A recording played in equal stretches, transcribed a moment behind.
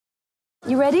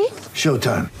You ready?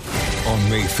 Showtime. On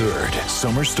May 3rd,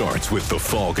 summer starts with The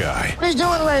Fall Guy. Let's do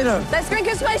it later. Let's drink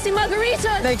a spicy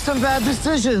margarita. Make some bad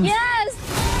decisions. Yes!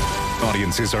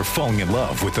 Audiences are falling in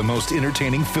love with the most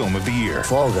entertaining film of the year.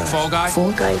 Fall Guy. Fall Guy?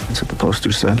 Fall guy. That's what the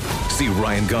poster said. See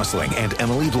Ryan Gosling and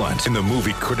Emily Blunt in the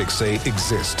movie critics say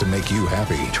exists to make you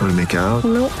happy. Trying to make it out?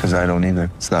 Nope. Because I don't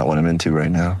either. It's not what I'm into right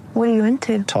now. What are you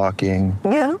into? Talking.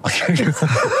 Yeah.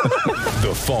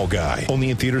 The Fall Guy.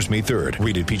 Only in theaters May 3rd.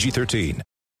 Rated PG-13.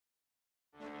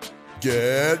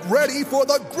 Get ready for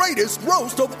the greatest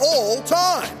roast of all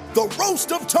time. The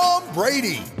Roast of Tom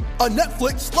Brady. A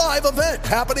Netflix live event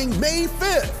happening May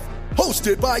 5th.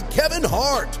 Hosted by Kevin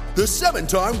Hart. The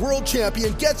 7-time world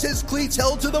champion gets his cleats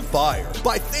held to the fire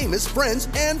by famous friends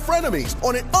and frenemies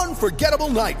on an unforgettable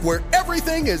night where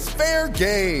everything is fair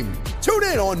game. Tune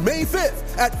in on May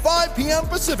 5th at 5 p.m.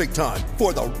 Pacific time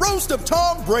for the Roast of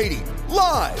Tom Brady.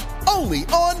 Live only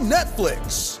on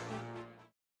Netflix.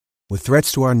 With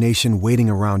threats to our nation waiting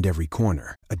around every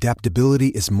corner, adaptability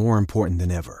is more important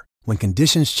than ever. When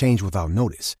conditions change without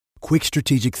notice, quick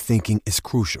strategic thinking is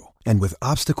crucial. And with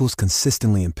obstacles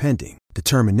consistently impending,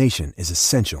 determination is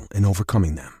essential in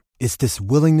overcoming them. It's this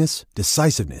willingness,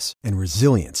 decisiveness, and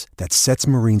resilience that sets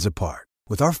Marines apart.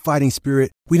 With our fighting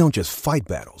spirit, we don't just fight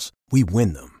battles, we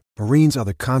win them. Marines are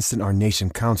the constant our nation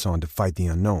counts on to fight the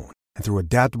unknown. And through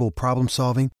adaptable problem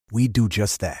solving, we do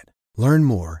just that. Learn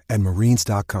more at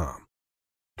marines.com.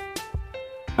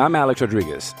 I'm Alex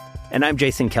Rodriguez. And I'm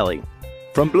Jason Kelly.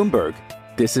 From Bloomberg,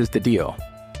 this is The Deal.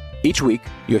 Each week,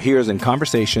 you'll hear us in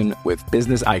conversation with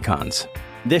business icons.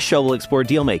 This show will explore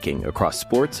deal-making across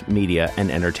sports, media, and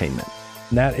entertainment.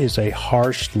 That is a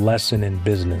harsh lesson in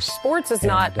business. Sports is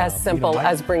not as simple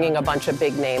as bringing a bunch of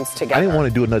big names together. I didn't want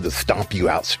to do another stomp you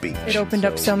out speech. It opened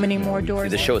up so many more doors.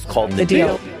 The show is called The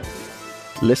Deal.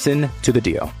 Listen to The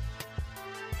Deal.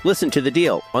 Listen to The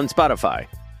Deal on Spotify.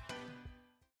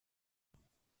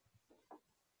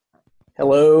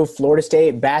 Hello, Florida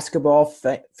State basketball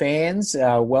fans.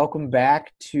 Welcome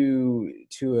back to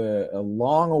a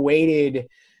long-awaited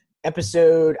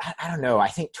episode, I don't know, I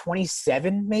think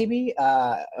 27 maybe,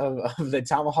 of the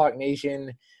Tomahawk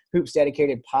Nation Hoops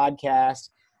Dedicated podcast.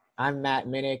 I'm Matt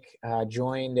Minnick,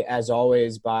 joined as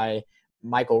always by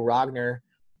Michael Rogner.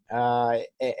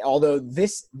 Although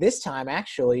this time,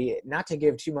 actually, not to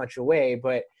give too much away,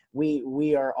 but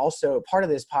we are also part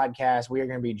of this podcast. We are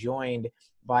going to be joined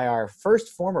by our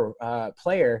first former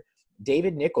player,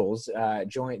 David Nichols,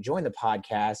 joined the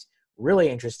podcast. Really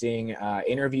interesting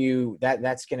interview.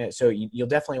 That's gonna, so you'll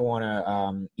definitely want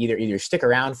to either stick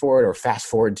around for it or fast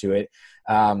forward to it.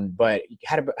 But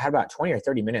had about 20 or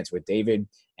 30 minutes with David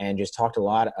and just talked a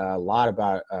lot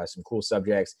about some cool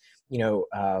subjects.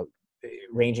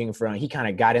 Ranging from, he kind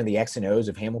of got in the X and O's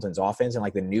of Hamilton's offense and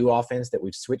like the new offense that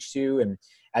we've switched to, and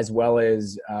as well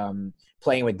as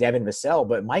playing with Devin Vassell.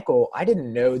 But Michael, I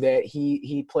didn't know that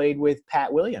he played with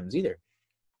Pat Williams either.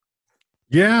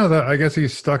 Yeah, I guess he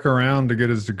stuck around to get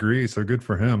his degree, so good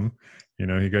for him.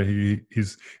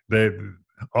 They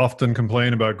often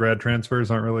complain about grad transfers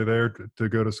aren't really there to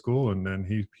go to school, and then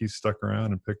he stuck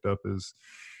around and picked up his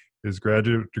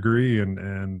graduate degree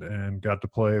and got to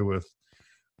play with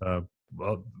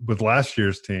last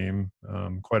year's team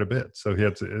quite a bit. So he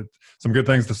had some good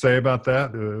things to say about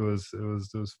that. It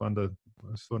was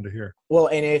fun to hear. Well,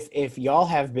 and if y'all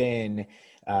have been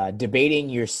debating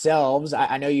yourselves,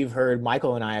 I know you've heard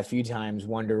Michael and I a few times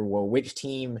wonder, well, which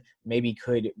team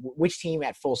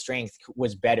at full strength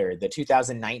was better, the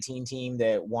 2019 team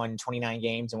that won 29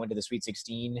 games and went to the Sweet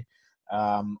 16,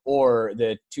 or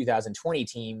the 2020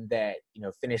 team that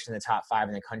finished in the top 5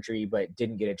 in the country but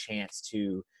didn't get a chance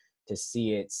to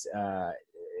see its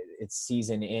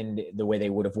season end the way they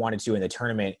would have wanted to in the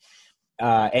tournament.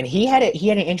 And he had an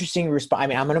interesting response. I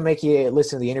mean, I'm going to make you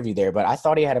listen to the interview there, but I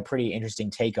thought he had a pretty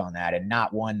interesting take on that, and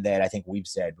not one that I think we've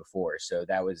said before. So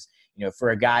that was, for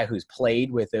a guy who's played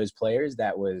with those players,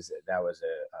 that was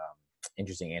a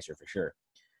interesting answer for sure.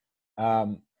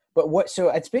 So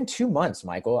it's been 2 months,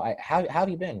 Michael. How have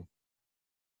you been?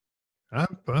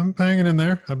 I'm hanging in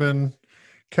there. I've been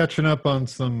catching up on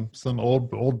some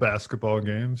old basketball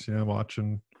games.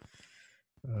 Watching.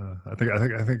 I think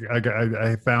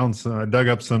I found some. I dug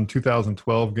up some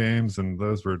 2012 games, and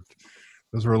those were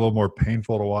a little more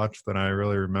painful to watch than I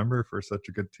really remember for such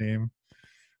a good team.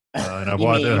 And I've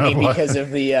watched because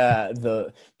of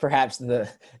the perhaps the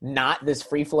not this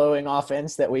free flowing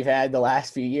offense that we've had the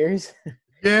last few years.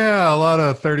 Yeah, a lot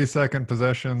of 30-second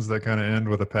possessions that kind of end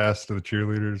with a pass to the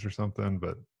cheerleaders or something,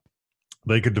 but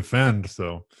they could defend.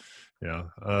 So, yeah.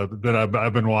 Then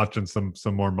I've been watching some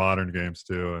more modern games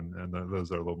too, and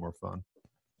those are a little more fun.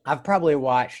 I've probably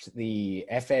watched the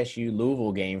FSU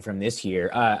Louisville game from this year.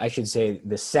 I should say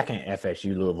the second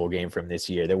FSU Louisville game from this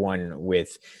year, the one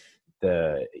with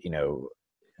the,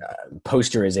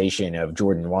 posterization of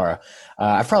Jordan Nwora.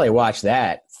 I've probably watched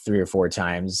that 3 or 4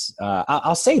 times.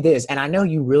 I'll say this, and I know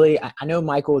I know,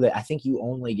 Michael, that I think you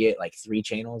only get like 3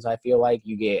 channels. I feel like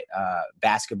you get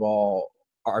basketball,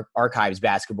 archives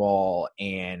basketball,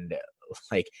 and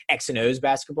like X and O's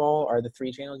basketball are the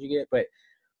 3 channels you get. But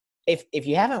if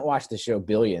you haven't watched the show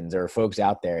Billions, or folks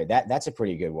out there, that's a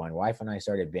pretty good one. Wife and I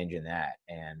started binging that.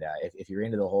 And if you're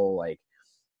into the whole, like,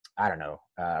 I don't know,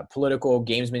 political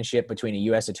gamesmanship between a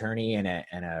U.S. attorney and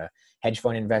a hedge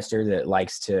fund investor that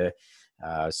likes to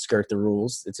skirt the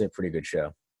rules, it's a pretty good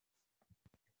show.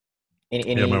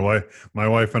 My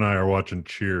wife and I are watching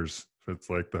Cheers. It's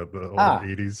like the old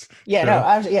 80s. Yeah,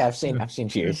 show. I've seen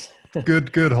Cheers.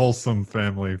 good, wholesome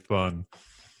family fun.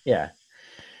 Yeah.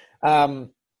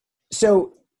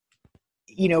 So,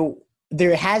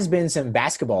 there has been some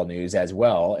basketball news as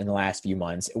well in the last few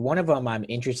months. One of them I'm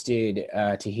interested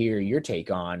to hear your take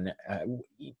on.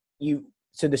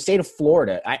 So the state of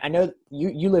Florida, I know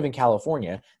you live in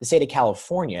California. The state of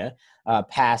California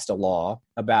passed a law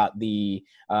about the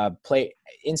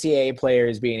NCAA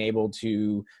players being able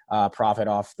to profit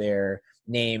off their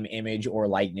name, image, or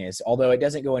likeness. Although it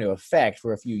doesn't go into effect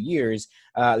for a few years,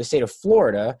 the state of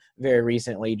Florida very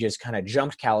recently just kind of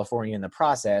jumped California in the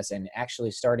process, and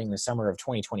actually starting the summer of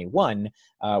 2021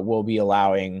 will be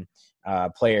allowing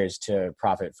players to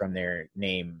profit from their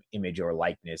name, image, or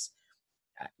likeness.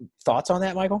 Thoughts on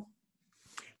that, Michael?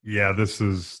 Yeah, this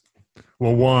is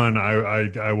one.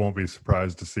 I won't be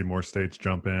surprised to see more states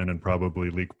jump in and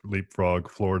probably leapfrog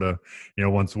Florida.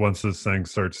 Once this thing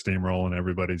starts steamrolling,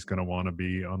 everybody's going to want to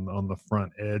be on the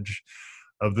front edge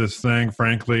of this thing.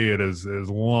 Frankly, it is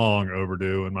long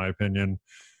overdue, in my opinion,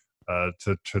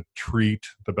 to treat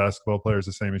the basketball players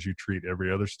the same as you treat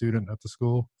every other student at the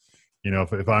school.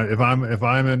 If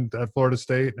I'm at Florida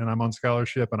State and I'm on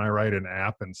scholarship and I write an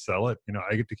app and sell it,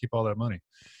 I get to keep all that money.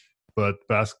 But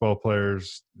basketball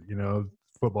players,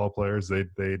 football players,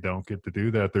 they don't get to do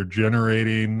that. They're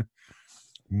generating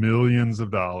millions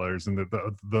of dollars, and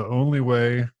the only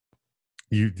way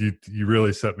you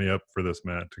really set me up for this,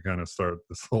 Matt, to kind of start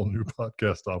this whole new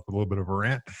podcast off with a little bit of a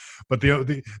rant. But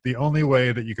the only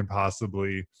way that you can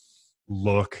possibly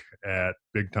look at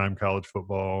big time college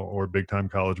football or big time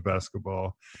college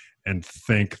basketball and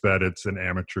think that it's an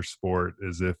amateur sport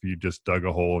is if you just dug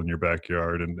a hole in your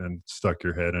backyard and stuck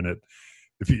your head in it.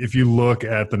 If you look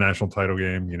at the national title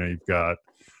game, you've got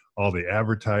all the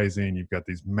advertising, you've got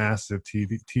these massive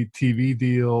TV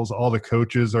deals, all the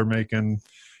coaches are making,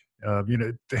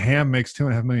 Ham makes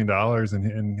 $2.5 million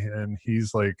and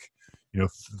he's like,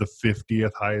 the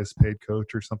 50th highest paid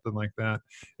coach or something like that.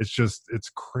 It's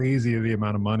crazy the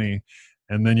amount of money.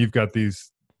 And then you've got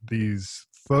these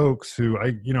folks who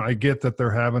I get that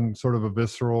they're having sort of a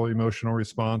visceral emotional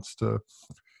response to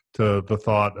the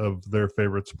thought of their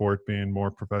favorite sport being more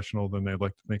professional than they'd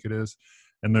like to think it is.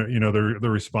 And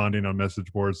they're responding on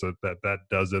message boards that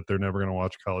does it. They're never going to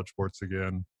watch college sports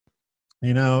again.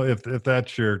 If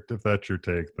that's your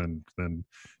take, then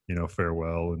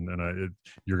farewell, and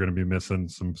you're going to be missing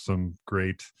some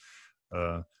great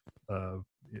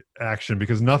action,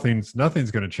 because nothing's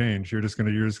going to change. You're just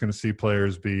going to see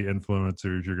players be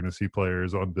influencers. You're going to see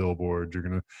players on billboards. You're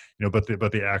going to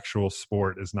but the actual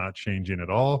sport is not changing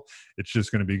at all. It's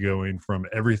just going to be going from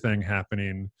everything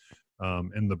happening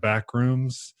in the back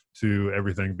rooms to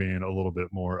everything being a little bit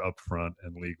more upfront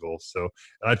and legal. So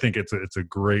I think it's a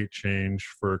great change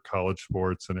for college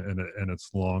sports, and it's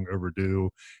long overdue.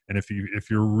 And if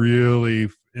you're really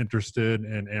interested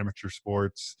in amateur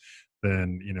sports,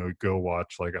 then go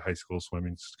watch like a high school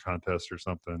swimming contest or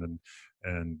something.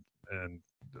 And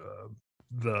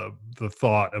the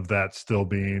thought of that still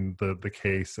being the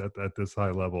case at this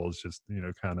high level is just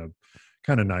kind of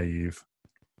naive.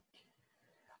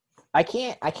 I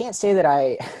can't say that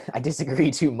I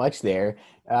disagree too much there.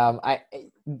 I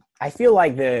feel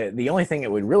like the only thing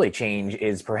that would really change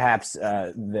is perhaps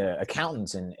the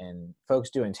accountants and folks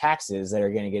doing taxes that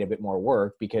are going to get a bit more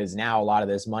work, because now a lot of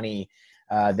this money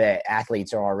that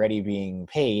athletes are already being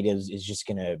paid is just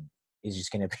going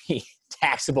to be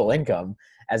taxable income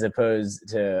as opposed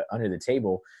to under the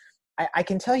table. I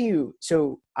can tell you.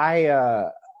 So I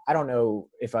don't know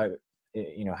if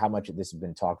how much of this has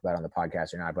been talked about on the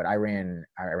podcast or not, but I ran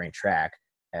track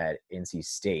at NC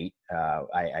State.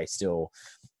 I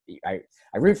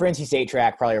root for NC State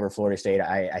track probably over Florida State.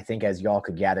 I think, as y'all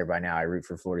could gather by now, I root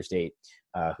for Florida State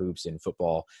hoops and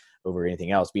football over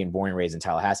anything else, being born and raised in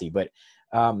Tallahassee. But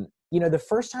the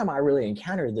first time I really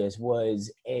encountered this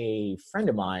was a friend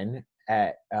of mine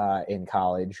in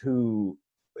college who,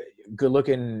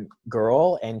 good-looking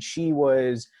girl, and she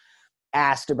was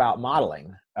asked about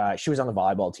modeling. She was on the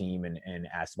volleyball team and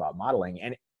asked about modeling.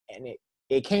 And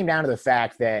it came down to the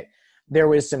fact that there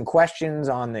was some questions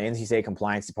on the NC State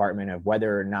compliance department of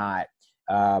whether or not,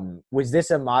 was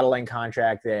this a modeling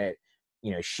contract that,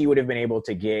 she would have been able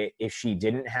to get if she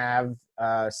didn't have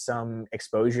some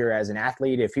exposure as an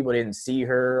athlete, if people didn't see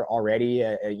her already,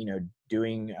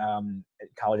 doing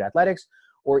college athletics,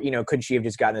 or, could she have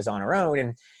just gotten this on her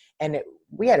own? And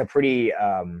we had a pretty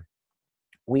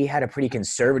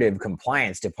conservative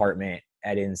compliance department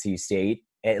at NC State,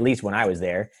 at least when I was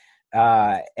there.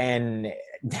 And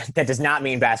that does not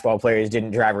mean basketball players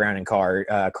didn't drive around in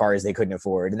cars they couldn't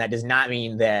afford. And that does not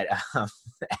mean that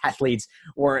athletes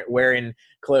weren't wearing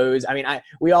clothes. I mean,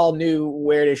 we all knew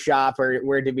where to shop or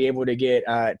where to be able to get,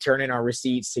 turn in our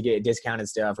receipts to get discounted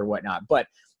stuff or whatnot. But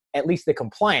at least the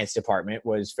compliance department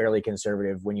was fairly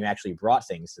conservative when you actually brought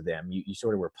things to them. You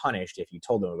sort of were punished if you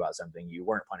told them about something. You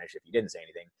weren't punished if you didn't say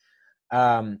anything.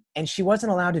 And she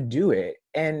wasn't allowed to do it.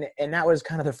 And that was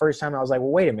kind of the first time I was like,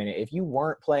 well, wait a minute, if you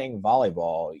weren't playing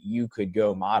volleyball, you could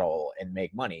go model and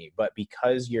make money. But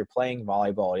because you're playing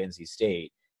volleyball at NC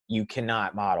State, you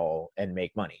cannot model and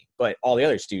make money. But all the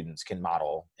other students can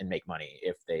model and make money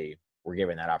if they were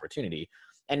given that opportunity.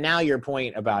 And now your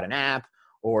point about an app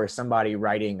or somebody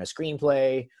writing a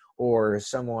screenplay or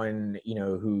someone,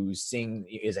 who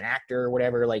is an actor or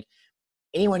whatever, like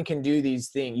anyone can do these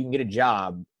things. You can get a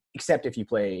job, except if you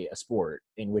play a sport,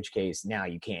 in which case now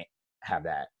you can't have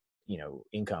that,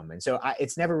 income. And so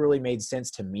it's never really made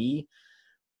sense to me.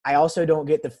 I also don't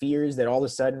get the fears that all of a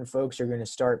sudden folks are going to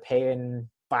start paying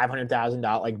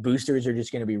 $500,000, like boosters are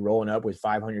just going to be rolling up with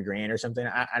 $500,000 or something.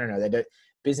 I don't know.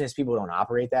 Business people don't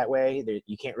operate that way.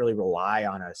 You can't really rely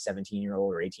on a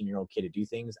 17-year-old or 18-year-old kid to do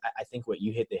things. I think what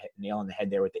you hit the nail on the head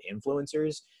there with the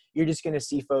influencers, you're just going to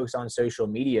see folks on social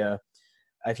media.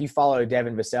 If you follow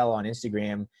Devin Vassell on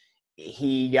Instagram,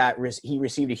 he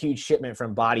received a huge shipment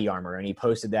from Body Armor and he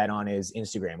posted that on his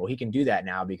Instagram. Well, he can do that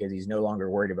now because he's no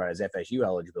longer worried about his FSU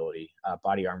eligibility.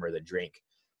 Body Armor, the drink,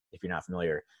 if you're not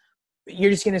familiar. You're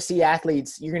just going to see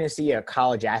athletes. You're going to see a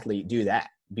college athlete do that,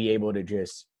 be able to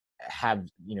just have,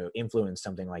 influence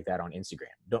something like that on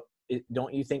Instagram.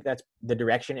 Don't you think that's the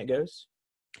direction it goes?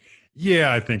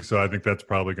 Yeah, I think so. I think that's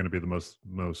probably going to be the most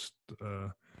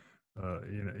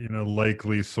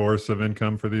likely source of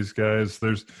income for these guys.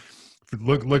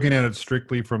 Looking at it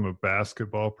strictly from a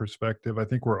basketball perspective, I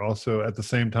think we're also at the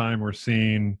same time we're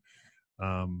seeing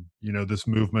this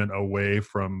movement away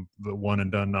from the one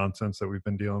and done nonsense that we've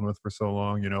been dealing with for so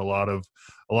long. A lot of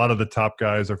the top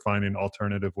guys are finding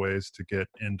alternative ways to get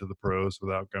into the pros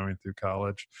without going through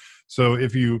college. So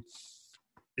if you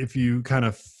kind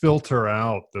of filter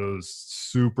out those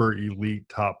super elite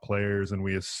top players and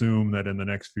we assume that in the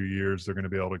next few years they're going to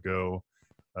be able to go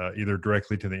either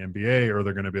directly to the NBA or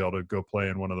they're going to be able to go play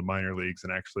in one of the minor leagues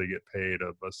and actually get paid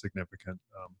a significant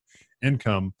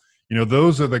income,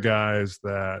 those are the guys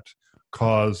that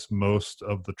cause most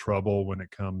of the trouble when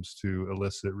it comes to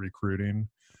illicit recruiting.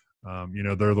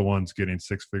 They're the ones getting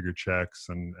six-figure checks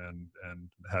and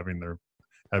having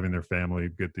their family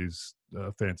get these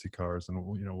fancy cars and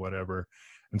whatever.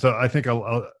 And so I think a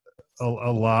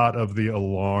lot of the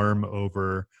alarm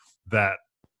over that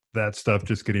stuff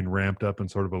just getting ramped up in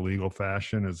sort of a legal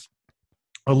fashion is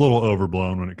a little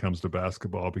overblown when it comes to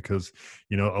basketball because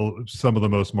some of the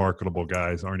most marketable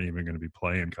guys aren't even going to be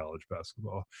playing college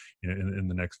basketball in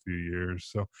the next few years.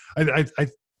 So I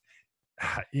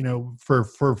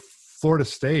for Florida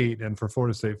State and for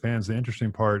Florida State fans, the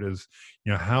interesting part is,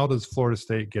 how does Florida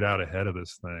State get out ahead of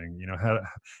this thing?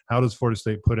 How does Florida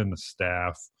State put in the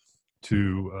staff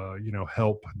to,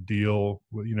 help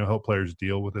help players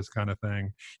deal with this kind of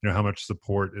thing? How much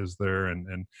support is there?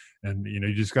 And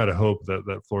you just got to hope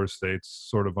that Florida State's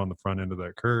sort of on the front end of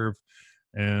that curve.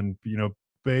 And,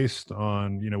 based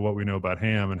on, what we know about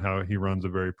Ham and how he runs a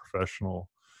very professional,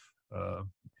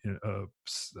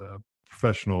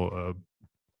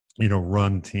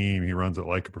 run team. He runs it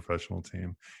like a professional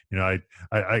team.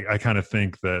 I kind of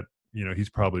think that, he's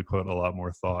probably put a lot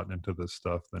more thought into this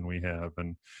stuff than we have.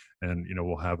 And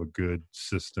we'll have a good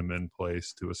system in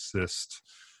place to assist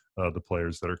the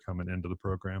players that are coming into the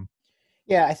program.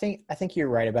 Yeah, I think you're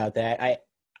right about that.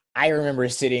 I remember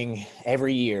sitting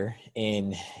every year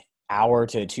in hour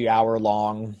to 2 hour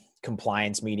long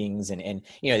compliance meetings and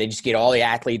they just get all the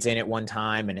athletes in at one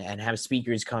time and have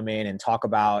speakers come in and talk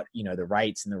about, the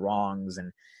rights and the wrongs.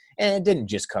 And it didn't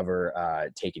just cover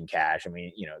taking cash. I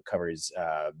mean, it covers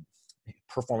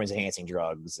performance enhancing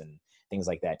drugs and things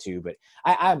like that too. But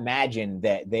I imagine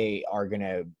that they are going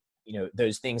to,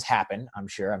 those things happen. I'm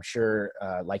sure,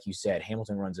 like you said,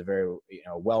 Hamilton runs a very,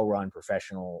 well-run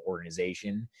professional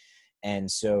organization.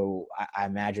 And so I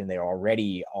imagine they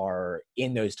already are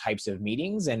in those types of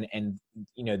meetings, and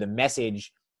the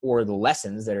message or the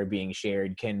lessons that are being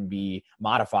shared can be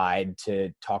modified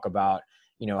to talk about,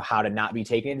 how to not be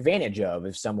taken advantage of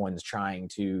if someone's trying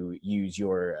to use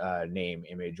your name,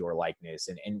 image, or likeness,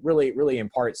 and really, really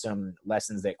impart some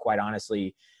lessons that quite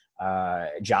honestly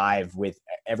jive with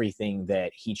everything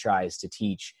that he tries to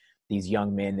teach these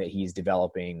young men that he's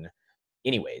developing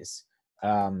anyways.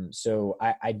 So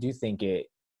I do think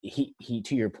he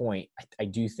to your point, I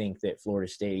do think that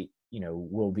Florida State,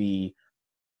 will be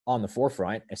on the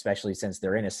forefront, especially since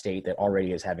they're in a state that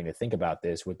already is having to think about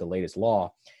this with the latest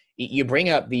law. You bring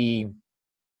up the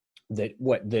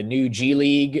new G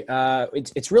League.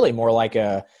 It's really more like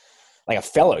a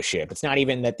fellowship. It's not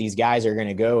even that these guys are going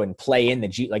to go and play in the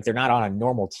G, like they're not on a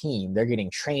normal team. They're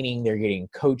getting training, they're getting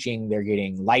coaching, they're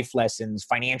getting life lessons,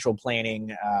 financial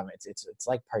planning. It's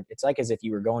like as if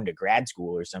you were going to grad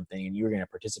school or something and you were going to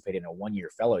participate in a 1-year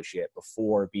fellowship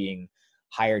before being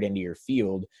hired into your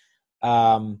field.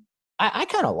 I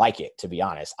kind of like it, to be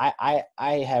honest. I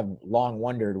have long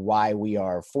wondered why we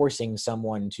are forcing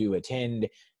someone to attend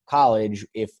college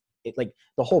if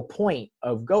the whole point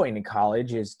of going to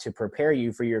college is to prepare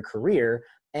you for your career,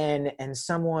 and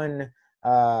someone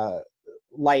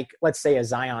like, let's say, a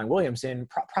Zion Williamson,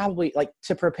 probably like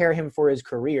to prepare him for his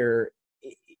career,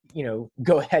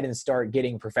 go ahead and start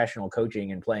getting professional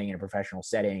coaching and playing in a professional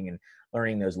setting and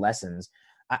learning those lessons.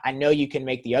 I know you can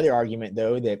make the other argument,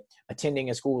 though, that attending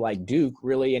a school like Duke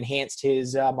really enhanced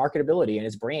his marketability and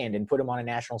his brand and put him on a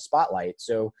national spotlight.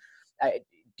 So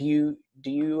do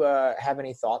you have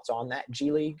any thoughts on that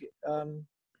G League,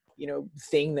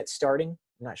 thing that's starting?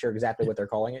 I'm not sure exactly what they're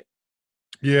calling it.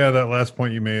 Yeah, that last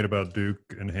point you made about Duke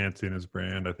enhancing his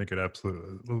brand, I think it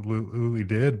absolutely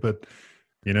did. But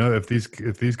if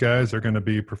these guys are going to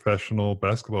be professional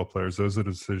basketball players, those are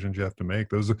the decisions you have to make.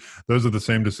 Those are the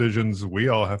same decisions we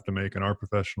all have to make in our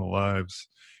professional lives.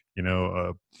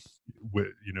 Do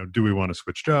we want to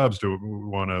switch jobs? Do we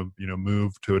want to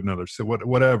move to another city?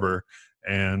 Whatever.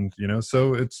 And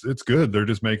so it's good. They're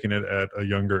just making it at a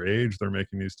younger age. They're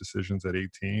making these decisions at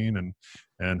 18,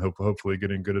 and hopefully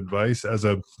getting good advice.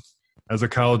 As a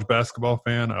college basketball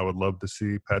fan, I would love to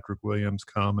see Patrick Williams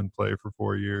come and play for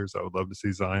 4 years. I would love to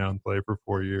see Zion play for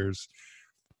 4 years.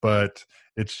 But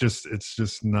it's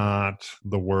just not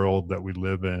the world that we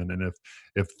live in. And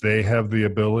if they have the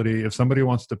ability, if somebody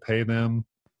wants to pay them,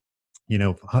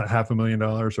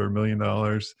 $500,000 or $1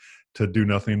 million to do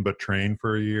nothing but train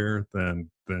for a year, then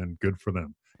good for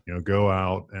them. Go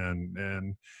out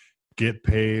and get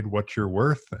paid what you're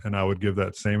worth. And I would give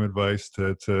that same advice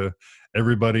to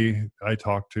everybody I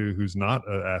talk to who's not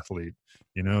an athlete.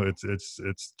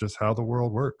 It's just how the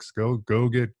world works. Go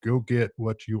get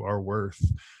what you are worth.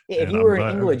 If you were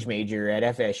an English major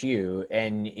at FSU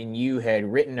and you had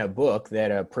written a book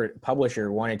that a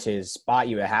publisher wanted to spot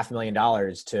you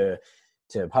 $500,000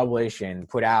 to publish and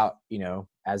put out,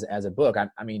 as a book,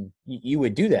 I mean, you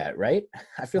would do that, right?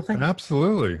 I feel like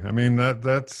absolutely. I mean,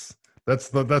 that's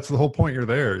the whole point. You're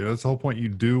there. That's the whole point. You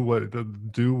do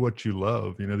what you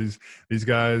love. These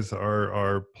guys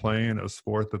are playing a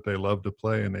sport that they love to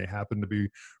play, and they happen to be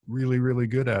really, really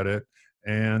good at it.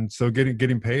 And so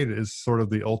getting paid is sort of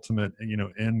the ultimate,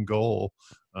 end goal,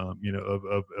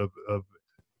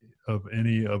 of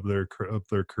any of their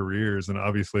careers. And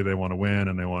obviously they want to win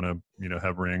and they want to,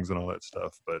 have rings and all that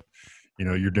stuff. But,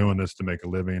 you're doing this to make a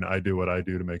living. I do what I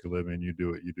do to make a living. You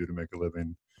do what you do to make a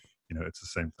living. It's the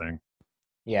same thing.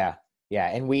 Yeah. Yeah.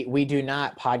 And we do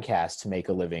not podcast to make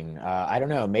a living. I don't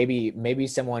know. Maybe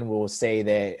someone will say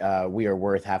that we are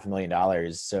worth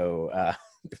 $500,000. So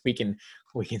we can,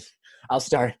 I'll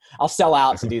sell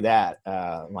out to do that.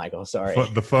 Michael, sorry.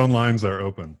 The phone lines are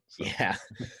open. So. Yeah.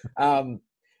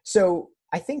 So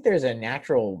I think there's a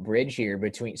natural bridge here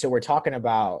between, so we're talking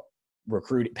about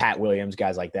recruit Pat Williams,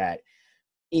 guys like that.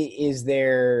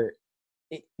 Do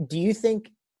you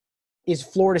think, is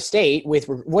Florida State with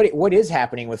what is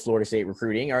happening with Florida State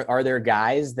recruiting? Are there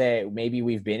guys that maybe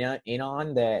we've been in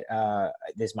on that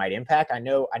this might impact? I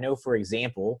know, for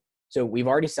example, so we've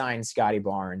already signed Scotty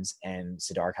Barnes and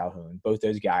Sadar Calhoun. Both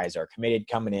those guys are committed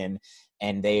coming in,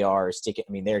 and they are sticking.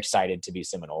 I mean, they're excited to be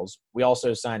Seminoles. We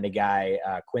also signed a guy,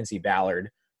 Quincy Ballard.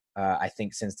 I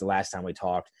think since the last time we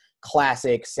talked,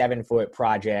 classic 7-foot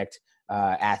project,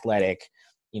 athletic,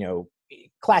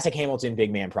 classic Hamilton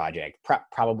big man project.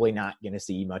 Probably not going to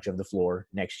see much of the floor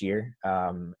next year,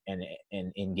 and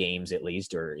in games at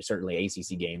least, or certainly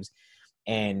ACC games.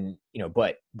 And,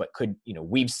 but could,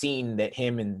 we've seen that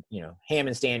Ham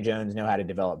and Stan Jones know how to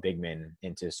develop big men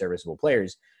into serviceable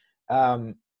players.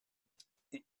 A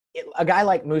guy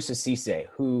like Moussa Cisse,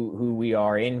 who we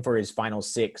are in for his final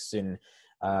 6 and,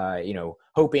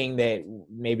 hoping that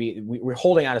maybe we're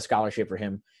holding out a scholarship for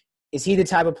him. Is he the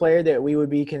type of player that we would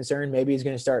be concerned maybe he's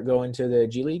going to start going to the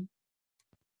G League?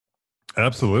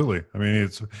 Absolutely. I mean,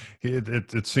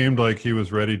 it seemed like he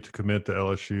was ready to commit to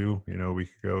LSU, a week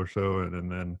ago or so, and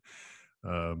then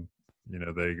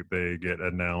they get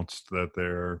announced that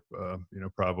they're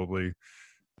probably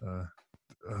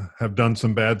have done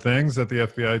some bad things that the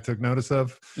FBI took notice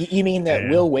of. You mean that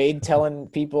Will Wade telling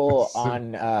people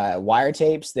on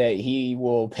wiretapes that he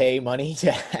will pay money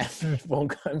to have people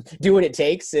do what it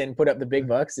takes and put up the big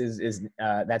bucks is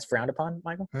that's frowned upon,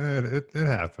 Michael? It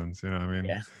happens,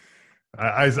 Yeah.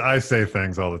 I say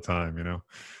things all the time,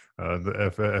 the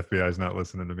FBI is not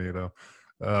listening to me though.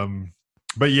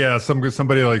 But yeah,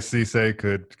 somebody like Cisse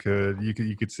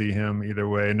you could see him either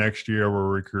way. Next year we're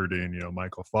recruiting,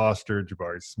 Michael Foster,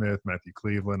 Jabari Smith, Matthew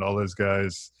Cleveland, all those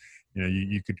guys.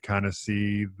 You could kind of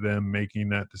see them making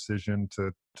that decision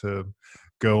to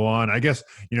go on. I guess,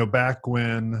 back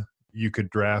when you could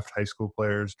draft high school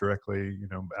players directly,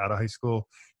 out of high school,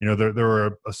 there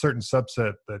were a certain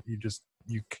subset that you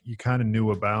kind of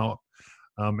knew about.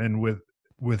 And with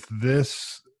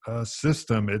this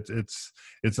system,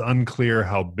 it's unclear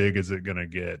how big is it going to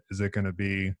get. Is it going to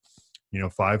be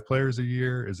 5 players a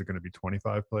year? Is it going to be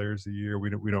 25 players a year? We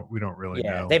don't really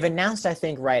know. They've announced, I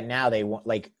think right now they want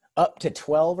like up to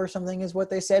 12 or something is what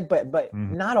they said, but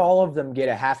not all of them get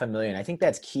 $500,000. I think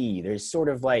that's key. There's sort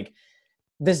of like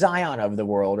the Zion of the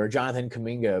world, or Jonathan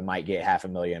Kuminga might get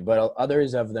 $500,000, but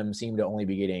others of them seem to only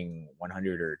be getting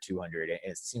 100 or 200.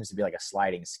 It seems to be like a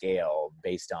sliding scale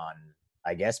based on,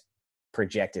 I guess,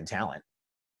 projected talent.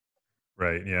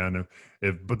 Right. Yeah.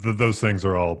 But those things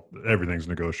are everything's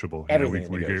negotiable. Everything's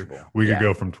negotiable. We could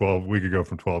go from 12. We could go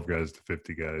from 12 guys to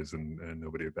 50 guys, and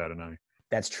nobody would bat an eye.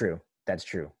 That's true.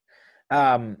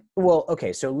 Well,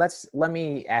 okay. So let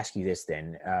me ask you this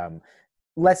then.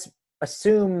 Let's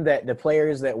assume that the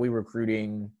players that we're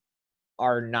recruiting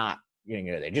are not going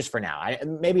to go there, just for now.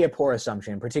 Maybe a poor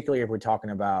assumption, particularly if we're talking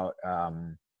about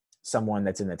someone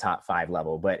that's in the top 5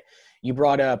 level. But you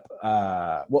brought up,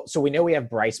 so we know we have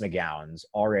Bryce McGowan's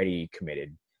already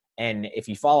committed. And if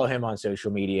you follow him on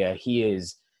social media, he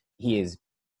is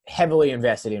heavily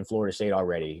invested in Florida State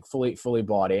already, fully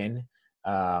bought in.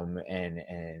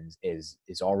 And is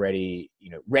already,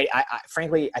 ready.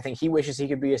 Frankly, I think he wishes he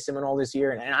could be a Seminole this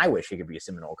year. And I wish he could be a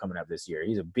Seminole coming up this year.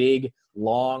 He's a big,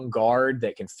 long guard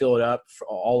that can fill it up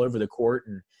all over the court.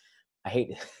 And I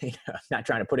hate, I'm not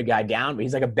trying to put a guy down, but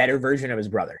he's like a better version of his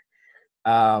brother.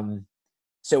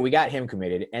 So we got him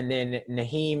committed. And then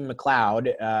Naheem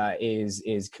McLeod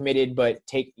is committed, but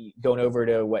going over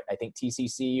to what I think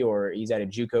TCC, or he's at a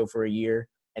JUCO for a year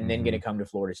and then going to come to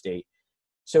Florida State.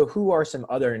 So who are some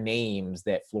other names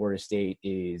that Florida State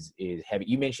is heavy?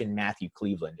 You mentioned Matthew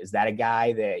Cleveland. Is that a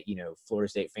guy that, Florida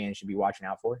State fans should be watching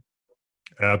out for?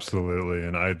 Absolutely.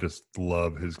 And I just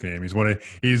love his game. He's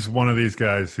one of these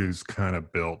guys who's kind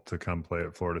of built to come play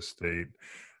at Florida State.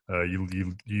 If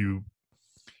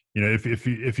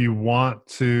you want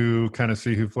to kind of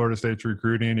see who Florida State's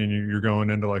recruiting and you're going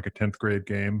into like a 10th grade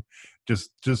game,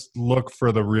 just look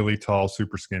for the really tall,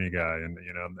 super skinny guy, and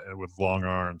with long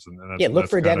arms. And look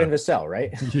for Devin Vassell, right?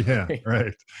 Yeah,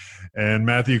 right. And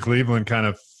Matthew Cleveland kind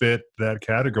of fit that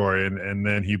category, and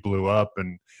then he blew up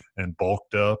and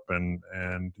bulked up and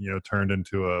turned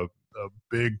into a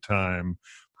big time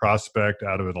prospect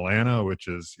out of Atlanta, which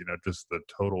is just the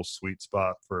total sweet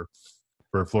spot for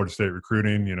Florida State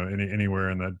recruiting.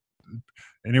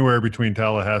 Anywhere between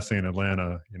Tallahassee and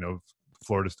Atlanta,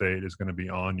 Florida State is going to be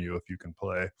on you if you can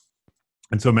play.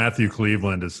 And so Matthew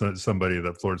Cleveland is somebody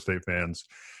that Florida State fans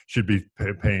should be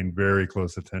paying very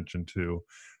close attention to.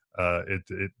 I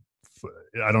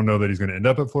don't know that he's going to end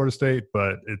up at Florida State,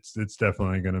 but it's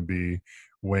definitely going to be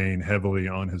weighing heavily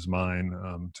on his mind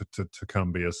to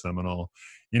come be a Seminole.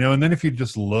 And then if you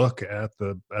just look at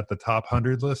the top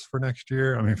 100 list for next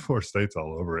year, I mean, Florida State's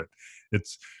all over it.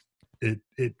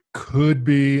 It could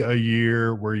be a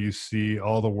year where you see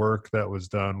all the work that was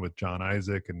done with John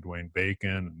Isaac and Dwayne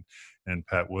Bacon and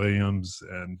Pat Williams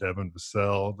and Devin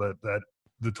Vassell, that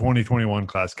the 2021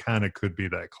 class kind of could be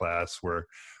that class where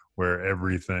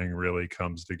everything really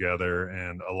comes together,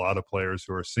 and a lot of players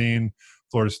who are seeing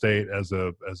Florida State as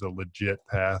a legit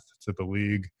path to the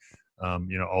league,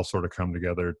 all sort of come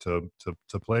together to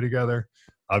play together.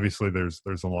 obviously there's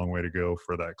a long way to go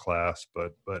for that class,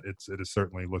 but it is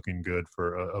certainly looking good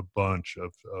for a bunch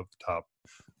of top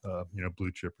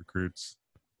blue chip recruits.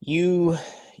 You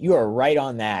are right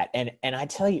on that, and I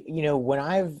tell you, when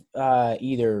I've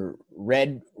either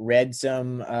read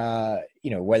some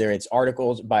whether it's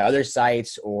articles by other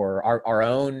sites or our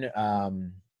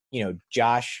own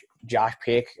Josh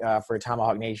Pick for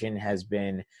Tomahawk Nation has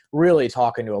been really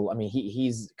talking to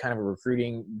he's kind of a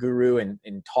recruiting guru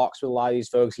and talks with a lot of these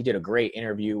folks. He did a great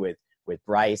interview with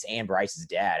Bryce and Bryce's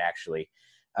dad, actually.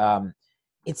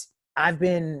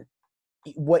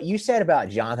 What you said about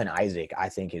Jonathan Isaac, I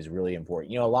think, is really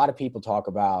important. A lot of people talk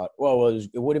about,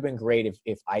 it would have been great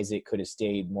if Isaac could have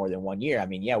stayed more than 1 year.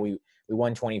 We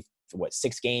won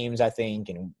 6 games, I think,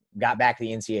 and got back to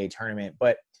the NCAA tournament.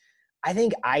 But I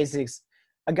think Isaac's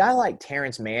a guy like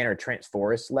Terrence Mann or Trent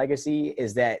Forrest's legacy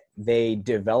is that they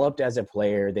developed as a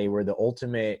player. They were the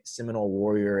ultimate Seminole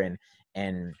warrior,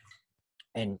 and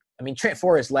Trent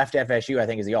Forrest left FSU, I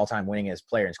think, is the all-time winningest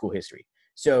player in school history.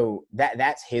 So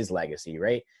that's his legacy,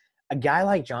 right? A guy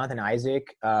like Jonathan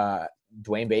Isaac,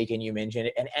 Dwayne Bacon, you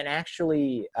mentioned, and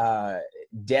actually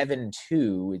Devin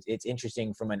too. It's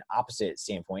interesting from an opposite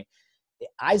standpoint.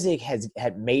 Isaac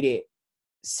had made it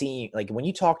seem like when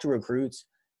you talk to recruits,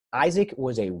 Isaac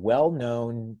was a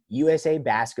well-known USA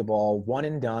basketball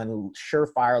one-and-done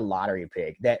surefire lottery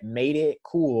pick that made it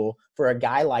cool for a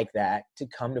guy like that to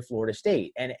come to Florida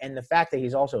State. And the fact that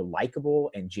he's also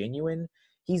likable and genuine,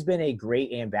 he's been a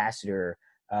great ambassador,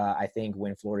 I think,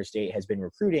 when Florida State has been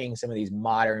recruiting some of these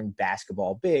modern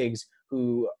basketball bigs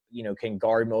who, can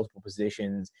guard multiple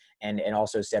positions and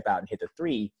also step out and hit the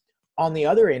three. On the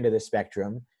other end of the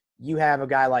spectrum, you have a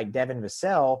guy like Devin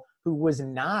Vassell, who was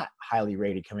not highly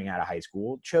rated coming out of high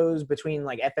school, chose between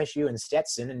like FSU and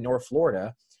Stetson in North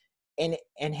Florida, and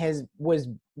was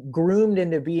groomed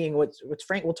into being what's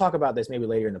Frank, we'll talk about this maybe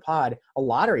later in the pod, a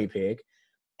lottery pick.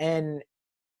 And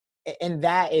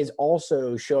that is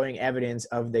also showing evidence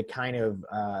of the kind of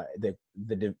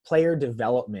the player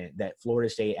development that Florida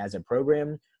State as a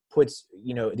program puts,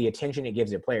 the attention it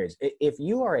gives to players. If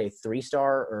you are a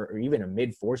 3-star or even a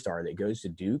mid 4-star that goes to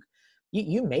Duke,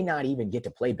 you may not even get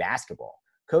to play basketball.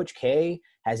 Coach K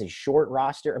has a short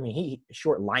roster. He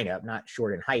short lineup, not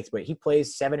short in height, but he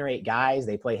plays 7 or 8 guys.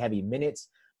 They play heavy minutes.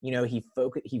 He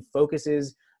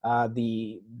focuses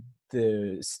the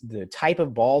type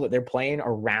of ball that they're playing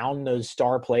around those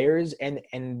star players, and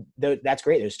that's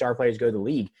great. Those star players go to the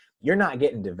league. You're not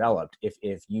getting developed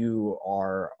if you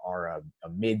are a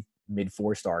mid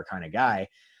 4-star kind of guy,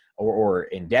 or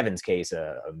in Devin's case,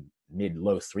 a mid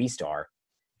low 3-star.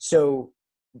 So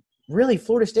really,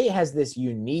 Florida State has this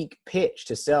unique pitch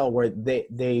to sell where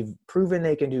they've proven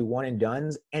they can do one and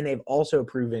dones, and they've also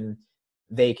proven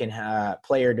they can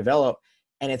player develop.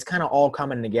 And it's kind of all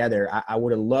coming together. I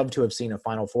would have loved to have seen a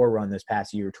Final Four run this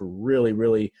past year to really,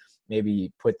 really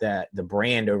maybe put the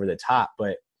brand over the top.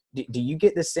 But do you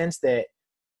get the sense that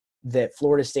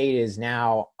Florida State is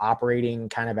now operating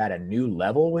kind of at a new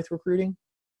level with recruiting?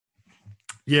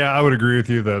 Yeah, I would agree with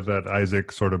you that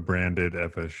Isaac sort of branded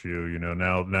FSU.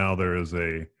 Now there is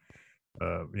a,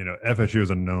 FSU is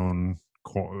a known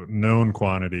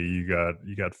quantity.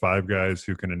 You got 5 guys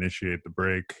who can initiate the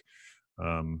break.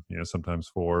 Sometimes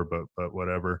 4, but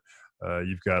whatever.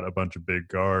 You've got a bunch of big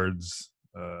guards.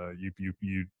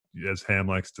 You as Ham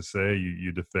likes to say,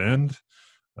 you defend,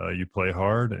 you play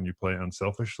hard, and you play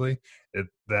unselfishly.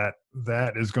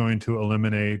 That is going to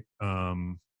eliminate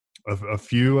a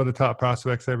few of the top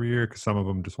prospects every year, because some of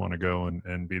them just want to go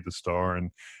and be the star, and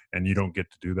you don't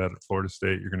get to do that at Florida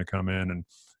State. You're going to come in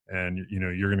and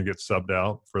you're going to get subbed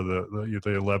out for the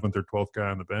 11th or 12th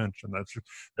guy on the bench, and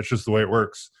that's just the way it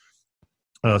works.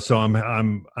 So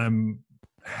I'm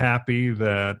happy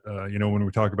that when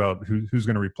we talk about who's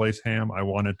going to replace Ham, I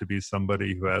want it to be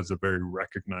somebody who has a very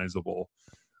recognizable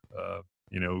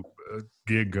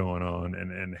gig going on,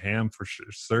 and Ham for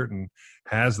certain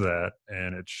has that,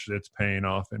 and it's paying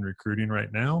off in recruiting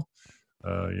right now.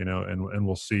 And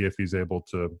we'll see if he's able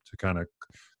to kind of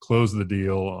close the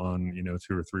deal on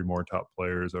 2 or 3 more top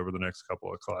players over the next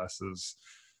couple of classes,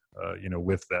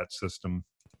 with that system.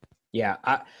 Yeah,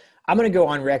 I'm going to go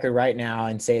on record right now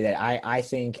and say that I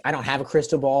think I don't have a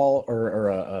crystal ball or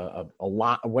a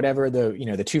lot, whatever the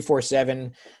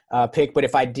 247 pick. But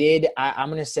if I did, I'm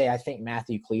going to say I think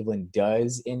Matthew Cleveland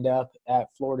does end up at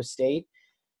Florida State.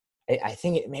 I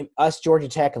think us, Georgia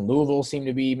Tech, and Louisville seem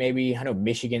to be maybe. I know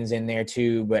Michigan's in there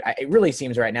too, but it really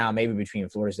seems right now maybe between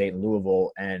Florida State and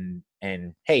Louisville. And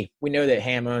hey, we know that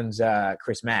Ham owns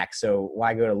Chris Mack, so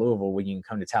why go to Louisville when you can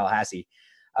come to Tallahassee?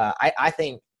 I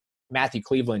think Matthew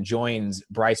Cleveland joins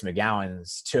Bryce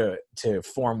McGowens to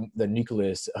form the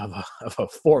nucleus of a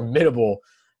formidable,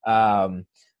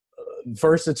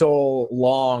 versatile,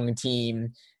 long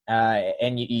team.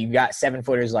 And you got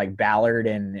 7-footers like Ballard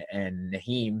and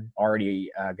Naheem already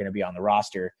going to be on the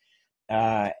roster.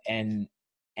 And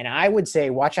I would say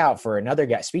watch out for another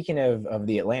guy. Speaking of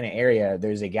the Atlanta area,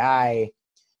 there's a guy,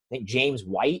 I think James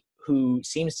White, who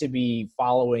seems to be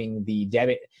following the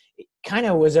Devin – kind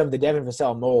of was of the Devin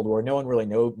Vassell mold where no one really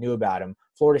knew about him.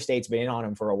 Florida State's been in on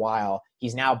him for a while.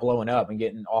 He's now blowing up and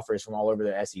getting offers from all over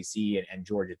the SEC and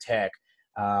Georgia Tech.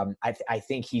 I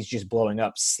think he's just blowing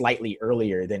up slightly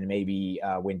earlier than maybe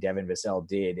when Devin Vassell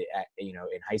did in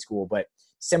high school. But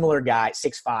similar guy,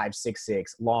 6'5", 6'6",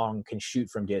 long, can shoot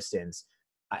from distance,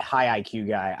 a high IQ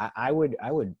guy. I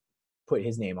would put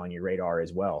his name on your radar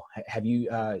as well. Have you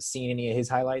seen any of his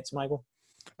highlights, Michael?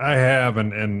 I have,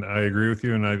 and I agree with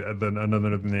you. And then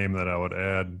another name that I would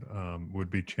add would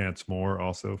be Chance Moore,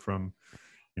 also from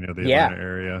the Atlanta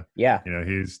area. Yeah,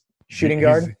 he's shooting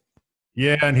guard.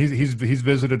 Yeah, and he's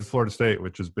visited Florida State,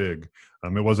 which is big.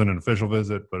 It wasn't an official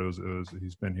visit, but it was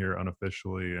he's been here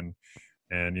unofficially, and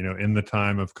in the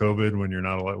time of COVID,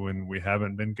 when we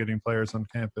haven't been getting players on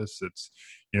campus,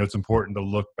 it's important to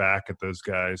look back at those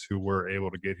guys who were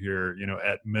able to get here,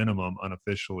 at minimum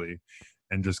unofficially,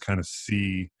 and just kind of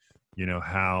see,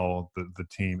 how the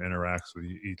team interacts with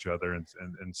each other and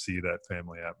see that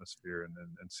family atmosphere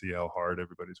and see how hard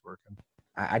everybody's working.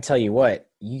 I tell you what,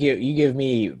 you give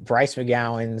me Bryce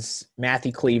McGowens,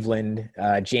 Matthew Cleveland,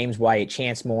 James White,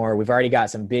 Chance Moore. We've already got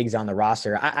some bigs on the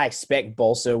roster. I expect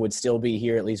Bolsa would still be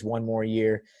here at least one more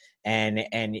year. And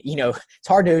it's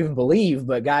hard to even believe,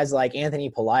 but guys like Anthony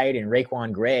Polite and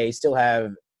Raekwon Gray still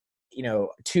have,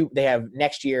 they have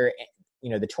next year,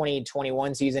 the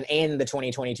 2021 season and the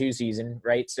 2022 season,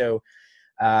 right? So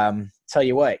tell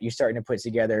you what, you're starting to put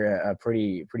together a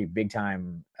pretty big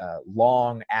time,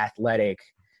 long, athletic,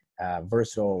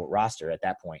 versatile roster at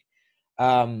that point.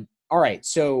 All right,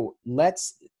 so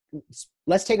let's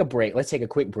take a break. Let's take a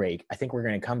quick break. I think we're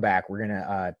going to come back. We're going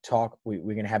to talk. We're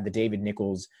going to have the David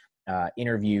Nichols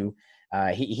interview.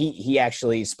 He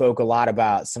actually spoke a lot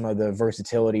about some of the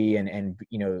versatility and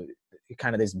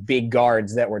kind of this big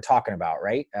guards that we're talking about,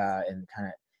 right? And kind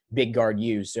of big guard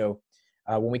use. So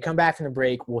when we come back from the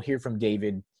break, we'll hear from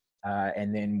David,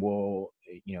 and then we'll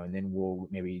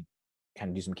maybe kind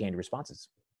of do some canned responses.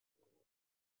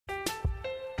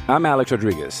 I'm Alex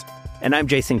Rodriguez. And I'm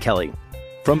Jason Kelly.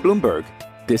 From Bloomberg,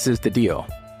 this is The Deal.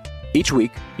 Each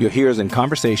week, you'll hear us in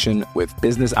conversation with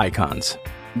business icons.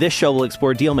 This show will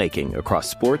explore deal-making across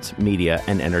sports, media,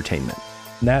 and entertainment.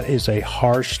 That is a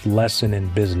harsh lesson in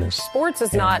business. Sports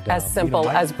is not as simple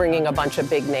as bringing a bunch of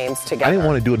big names together. I didn't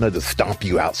want to do another stomp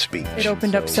you out speech. It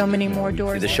opened up so many more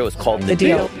doors. The show is called The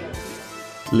Deal.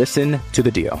 Listen to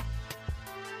The Deal.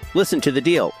 Listen to The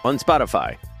Deal on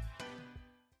Spotify.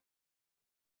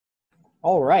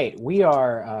 All right, we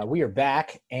are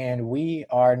back, and we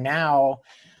are now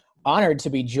honored to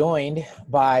be joined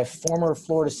by former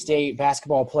Florida State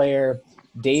basketball player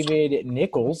David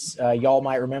Nichols. Y'all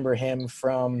might remember him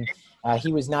from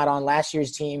he was not on last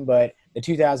year's team, but the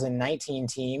 2019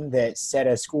 team that set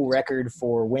a school record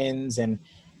for wins and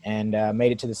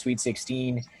made it to the Sweet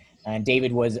 16. And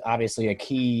David was obviously a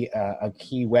key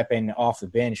weapon off the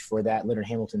bench for that Leonard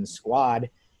Hamilton squad.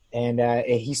 And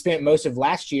he spent most of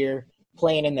last year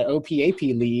playing in the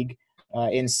OPAP League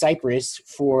in Cyprus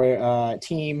for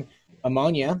Team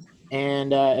Ammonia.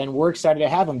 And we're excited to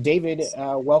have him. David,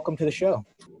 welcome to the show.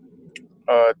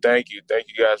 Thank you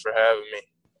guys for having me.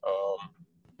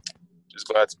 Just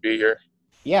glad to be here.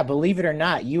 Yeah, believe it or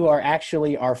not, you are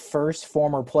actually our first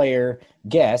former player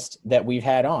guest that we've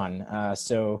had on.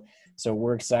 So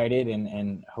we're excited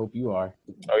and hope you are.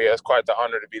 Oh yeah, it's quite the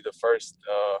honor to be the first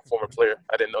former player.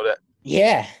 I didn't know that.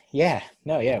 Yeah.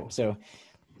 So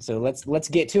let's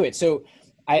get to it. So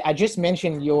I just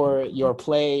mentioned your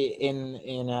play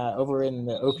in over in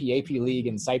the OPAP League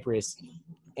in Cyprus,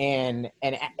 and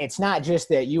it's not just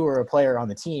that you were a player on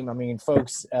the team. I mean,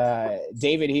 folks,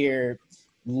 David here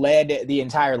led the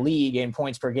entire league in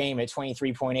points per game at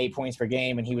 23.8 points per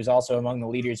game, and he was also among the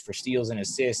leaders for steals and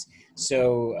assists.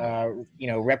 So,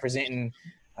 representing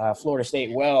Florida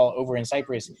State well over in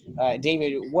Cyprus.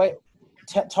 David,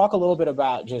 talk a little bit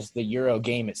about just the Euro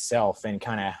game itself and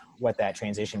kind of what that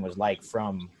transition was like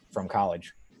from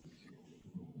college.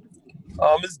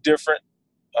 It's different,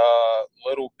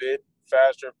 little bit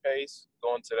faster pace,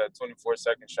 going to that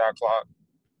 24-second shot clock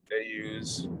they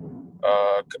use,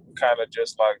 kind of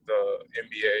just like the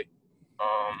NBA.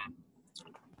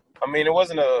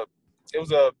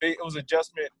 It was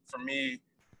adjustment for me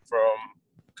from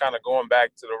kind of going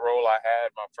back to the role I had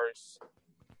at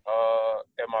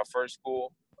my first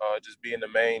school, just being the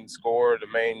main scorer, the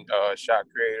main shot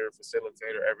creator,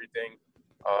 facilitator, everything.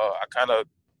 I kind of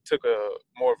took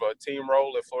more of a team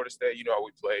role at Florida State. You know how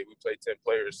we play 10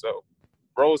 players, so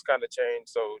roles kind of changed.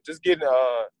 So just getting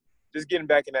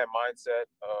back in that mindset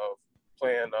of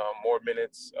playing more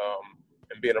minutes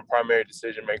and being a primary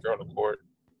decision maker on the court.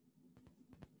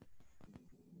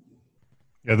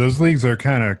 Yeah, those leagues are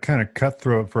kind of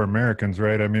cutthroat for Americans,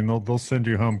 right? I mean, they'll send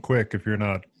you home quick if you're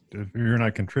not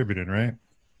contributing, right?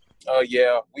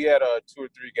 Yeah, we had 2 or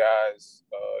 3 guys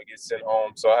get sent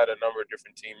home, so I had a number of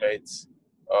different teammates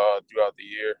throughout the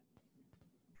year.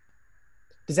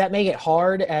 Does that make it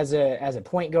hard as a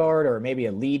point guard or maybe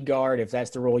a lead guard, if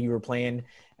that's the role you were playing,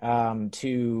 to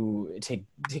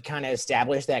kind of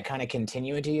establish that kind of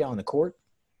continuity on the court?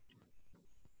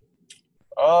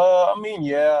 I mean,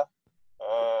 yeah,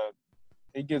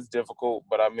 it gets difficult,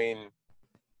 but I mean,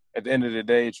 at the end of the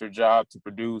day, it's your job to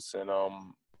produce, and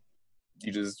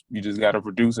you just got to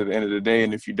produce at the end of the day.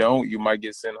 And if you don't, you might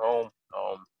get sent home.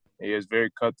 It's very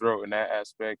cutthroat in that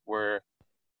aspect where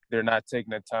they're not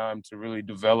taking the time to really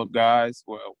develop guys.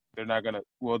 Well,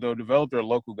 they'll develop their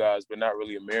local guys, but not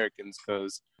really Americans,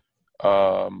 because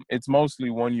it's mostly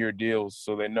 1-year deals.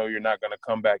 So they know you're not going to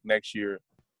come back next year.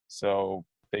 So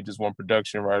they just want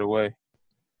production right away.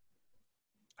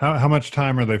 How much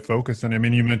time are they focusing? I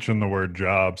mean, you mentioned the word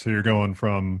job. So you're going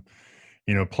from,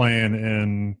 playing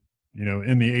in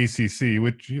the ACC,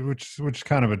 which is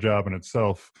kind of a job in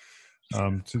itself,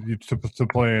 to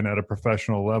playing at a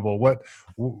professional level. What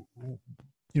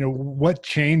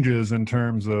changes in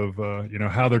terms of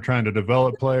how they're trying to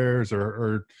develop players,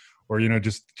 or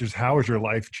just how is your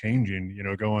life changing?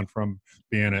 Going from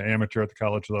being an amateur at the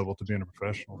college level to being a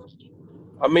professional.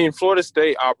 I mean, Florida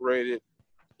State operated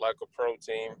like a pro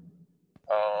team.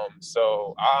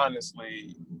 So I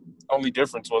honestly, only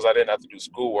difference was I didn't have to do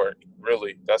schoolwork,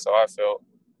 really. That's how I felt.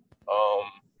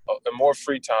 And more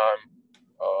free time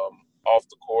off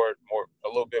the court, a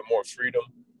little bit more freedom.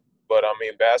 But I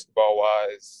mean,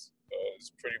 basketball-wise,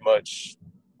 it's pretty much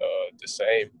the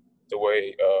same, the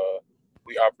way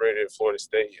we operated at Florida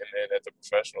State and then at the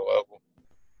professional level.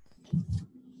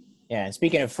 Yeah, and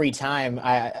speaking of free time,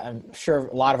 I'm sure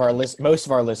a lot of most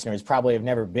of our listeners probably have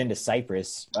never been to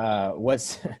Cyprus.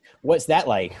 What's that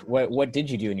like? What did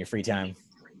you do in your free time?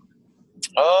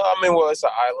 I mean, well, it's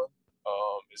an island.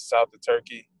 It's south of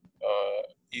Turkey,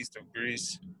 east of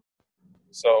Greece.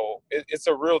 So it's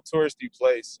a real touristy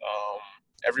place.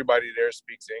 Everybody there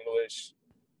speaks English.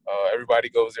 Everybody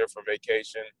goes there for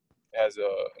vacation. It has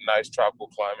a nice tropical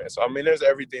climate. So, I mean, there's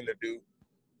everything to do.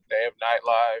 They have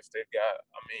nightlife. They've got,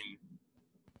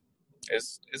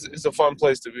 it's a fun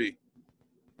place to be.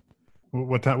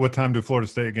 What time do Florida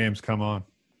State games come on?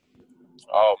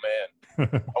 Oh, man.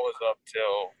 I was up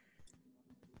till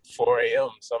 4 a.m.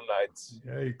 some nights.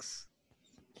 Yikes.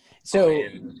 So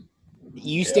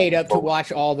you stayed up to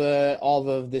watch all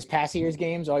of this past year's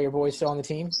games, all your boys still on the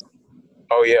team?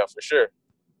 Oh, yeah, for sure.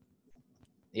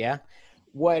 Yeah.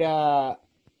 What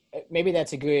maybe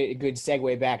that's a good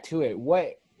segue back to it.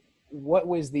 What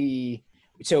was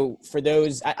so for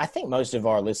those, I think most of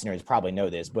our listeners probably know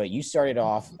this, but you started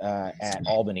off at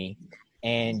Albany,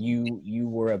 and you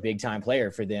were a big-time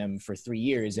player for them for 3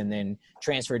 years, and then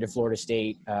transferred to Florida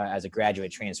State as a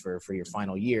graduate transfer for your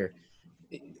final year.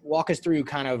 Walk us through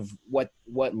kind of what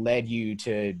led you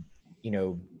to,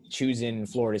 choosing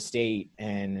Florida State,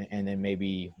 and then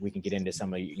maybe we can get into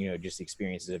some of, just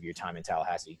experiences of your time in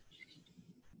Tallahassee.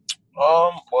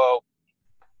 Well,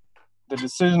 the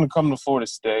decision to come to Florida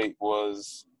State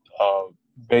was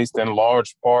based in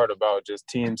large part about just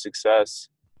team success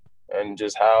and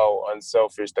just how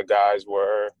unselfish the guys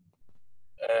were,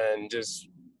 and just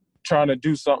trying to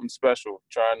do something special,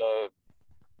 trying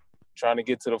to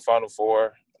get to the Final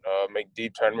Four, make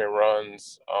deep tournament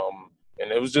runs,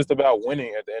 and it was just about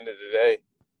winning at the end of the day.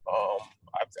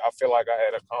 I feel like I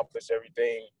had accomplished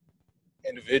everything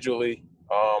individually.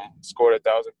 Scored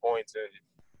 1,000 points in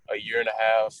a year and a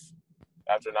half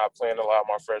after not playing a lot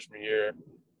my freshman year.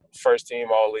 First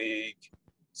team All-League.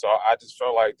 So I just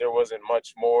felt like there wasn't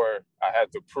much more I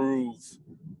had to prove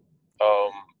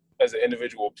as an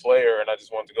individual player, and I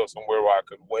just wanted to go somewhere where I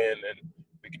could win and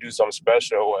we could do something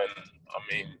special. And, I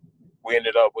mean, we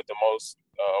ended up with the most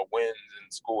wins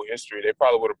in school history. They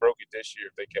probably would have broke it this year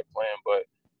if they kept playing, but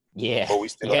we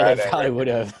still had they probably would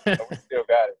have. We still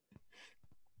got it.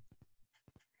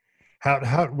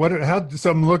 So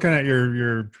I'm looking at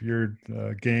your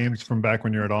games from back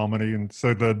when you're at Almany, and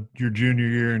so your junior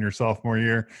year and your sophomore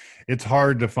year, it's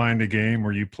hard to find a game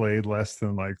where you played less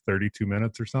than like 32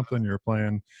 minutes or something. You're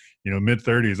playing, mid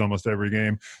 30s almost every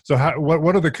game. So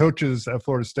what are the coaches at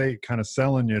Florida State kind of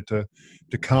selling you to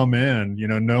come in,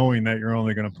 knowing that you're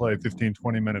only going to play 15,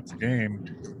 20 minutes a game?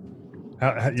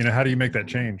 How do you make that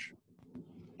change?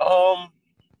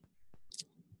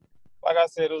 Like I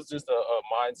said, it was just a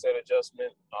mindset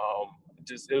adjustment.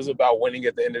 It was about winning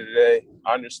at the end of the day.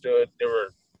 I understood there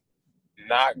were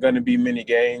not going to be many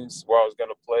games where I was going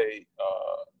to play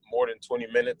more than 20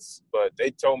 minutes, but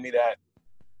they told me that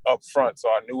up front, so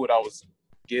I knew what I was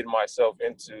getting myself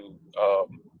into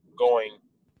going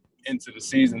into the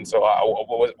season. So I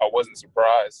wasn't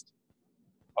surprised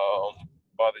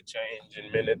by the change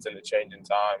in minutes and the change in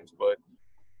times, but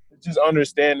just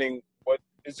understanding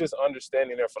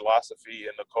their philosophy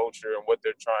and the culture and what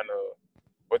they're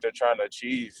trying to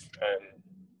achieve. And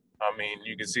I mean,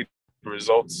 you can see the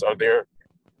results are there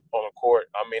on the court.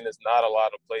 I mean, there's not a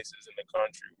lot of places in the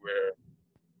country where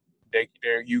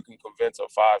you can convince a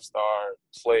 5-star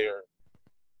player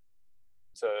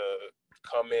to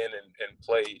come in and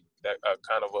play that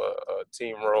kind of a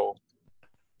team role.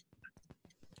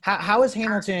 How is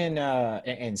Hamilton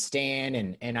and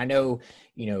Stan and I know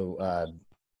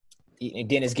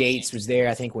Dennis Gates was there,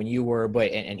 I think, when you were,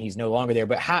 and he's no longer there.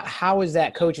 But how is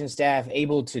that coaching staff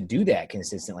able to do that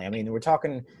consistently? I mean, we're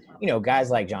talking,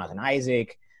 guys like Jonathan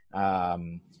Isaac,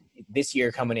 this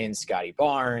year coming in, Scotty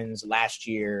Barnes, last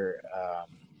year,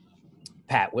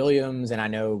 Pat Williams, and I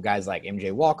know guys like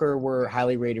MJ Walker were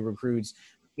highly rated recruits.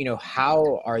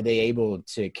 How are they able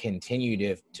to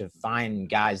continue to find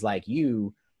guys like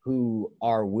you who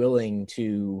are willing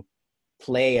to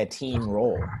play a team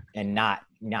role and not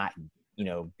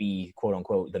be quote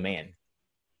unquote the man?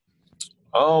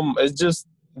 It's just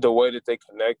the way that they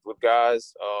connect with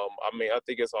guys. I mean, I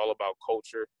think it's all about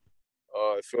culture.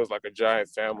 It feels like a giant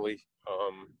family.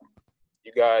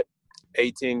 You got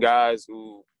 18 guys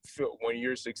who feel when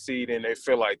you're succeeding, they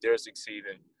feel like they're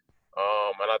succeeding.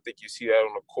 And I think you see that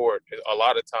on the court. A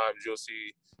lot of times you'll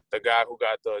see the guy who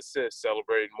got the assist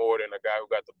celebrating more than the guy who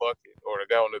got the bucket, or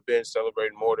the guy on the bench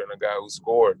celebrating more than the guy who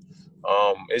scored.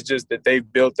 It's just that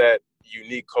they've built that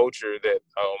unique culture that,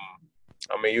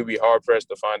 I mean, you'd be hard-pressed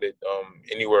to find it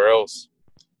anywhere else.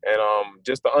 And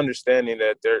just the understanding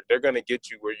that they're going to get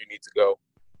you where you need to go.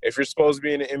 If you're supposed to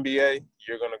be in the NBA,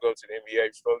 you're going to go to the NBA. If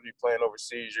you're supposed to be playing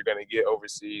overseas, you're going to get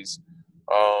overseas.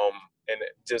 And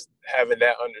just having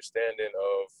that understanding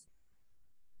of,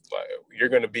 like, you're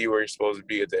going to be where you're supposed to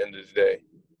be at the end of the day.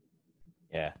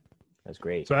 Yeah, that's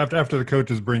great. So after the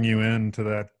coaches bring you into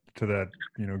that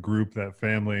group, that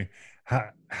family,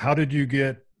 how did you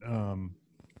get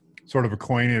sort of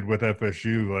acquainted with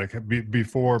FSU? Like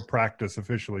before practice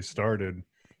officially started,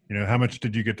 how much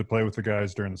did you get to play with the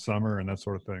guys during the summer and that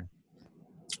sort of thing?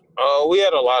 We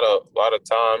had a lot of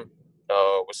time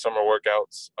with summer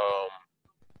workouts.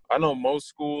 I know most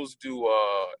schools do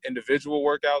individual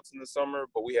workouts in the summer,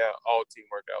 but we had all team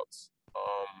workouts.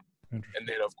 And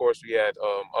then, of course, we had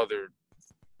other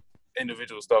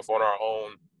individual stuff on our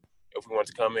own if we wanted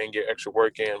to come in and get extra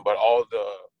work in. But all the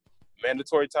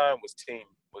mandatory time was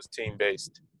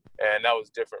team-based, and that was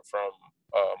different from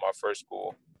my first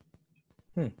school.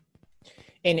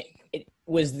 And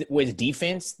was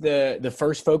defense the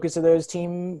first focus of those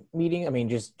team meetings? I mean,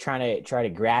 just try to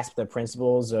grasp the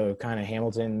principles of kind of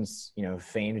Hamilton's,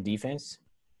 famed defense?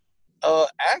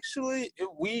 Actually,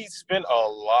 we spent a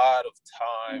lot of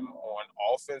time on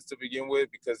offense to begin with,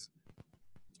 because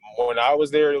when I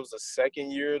was there, it was the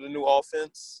second year of the new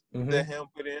offense that Ham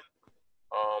put in.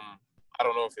 I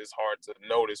don't know if it's hard to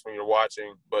notice when you're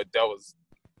watching, but that was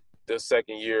the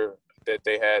second year that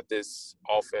they had this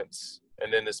offense.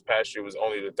 And then this past year was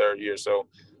only the third year. So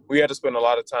we had to spend a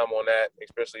lot of time on that,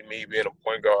 especially me being a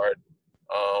point guard.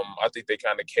 I think they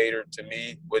kind of catered to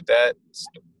me with that,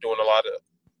 doing a lot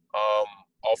of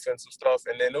offensive stuff.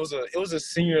 And then it was a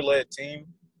senior-led team.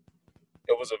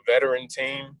 It was a veteran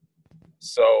team.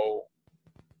 So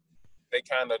they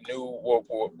kind of knew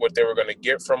what they were going to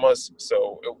get from us.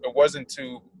 So it wasn't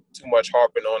too much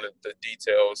harping on the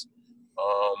details.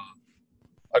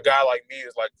 A guy like me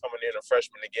is like coming in a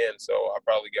freshman again, so I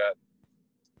probably got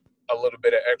a little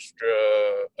bit of extra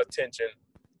attention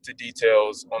to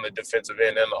details on the defensive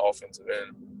end and the offensive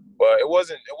end. But it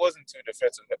wasn't too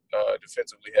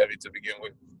defensively heavy to begin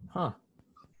with. Huh.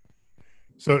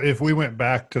 So if we went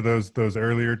back to those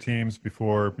earlier teams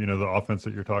before, the offense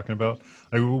that you're talking about,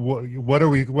 like what are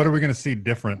we going to see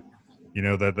different?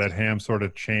 That Ham sort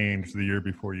of changed the year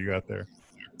before you got there.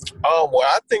 Well,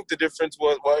 I think the difference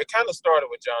was, it kind of started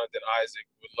with Jonathan Isaac,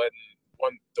 with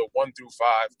letting the 1 through 5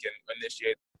 can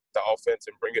initiate the offense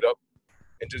and bring it up,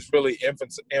 and just really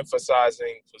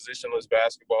emphasizing positionless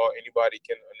basketball. Anybody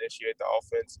can initiate the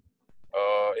offense,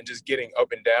 and just getting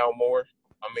up and down more.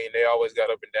 I mean, they always got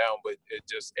up and down, but it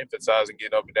just emphasizing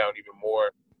getting up and down even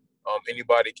more.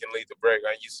 Anybody can lead the break.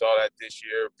 And you saw that this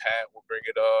year. Pat will bring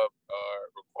it up,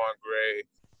 Raquan Gray.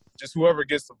 Just whoever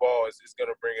gets the ball is going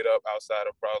to bring it up outside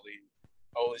of probably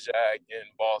Olajak and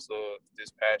Bossa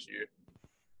this past year.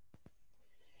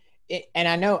 And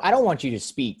I know I don't want you to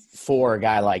speak for a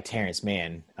guy like Terrence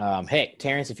Mann. Hey,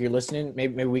 Terrence, if you're listening,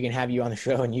 maybe we can have you on the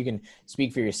show and you can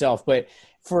speak for yourself. But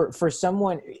for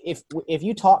someone, if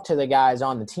you talk to the guys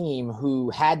on the team who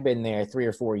had been there 3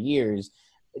 or 4 years,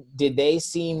 did they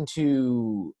seem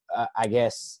to, I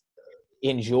guess,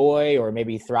 enjoy or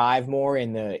maybe thrive more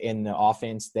in the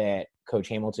offense that Coach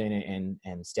Hamilton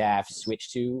and staff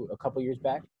switched to a couple years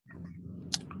back?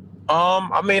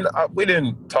 I mean, we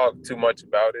didn't talk too much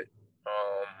about it.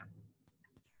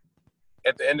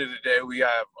 At the end of the day, we have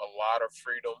a lot of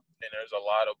freedom, and there's a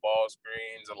lot of ball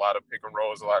screens, a lot of pick and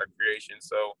rolls, a lot of creation.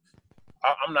 So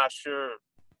I'm not sure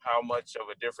how much of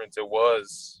a difference it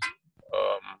was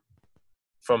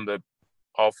from the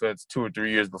offense 2 or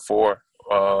 3 years before,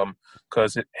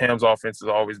 because Ham's offense has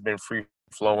always been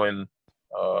free-flowing,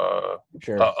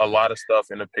 sure. a lot of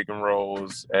stuff in the pick and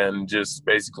rolls, and just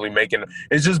basically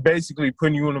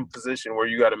putting you in a position where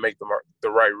you got to make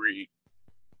the right read.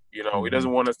 You know, he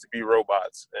doesn't want us to be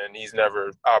robots, and he's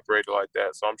never operated like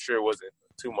that. So I'm sure it wasn't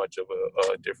too much of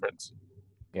a difference.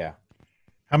 Yeah.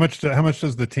 How much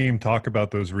does the team talk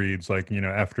about those reads, like,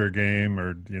 after a game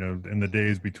or, in the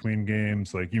days between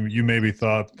games? Like you maybe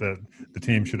thought that the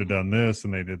team should have done this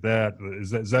and they did that.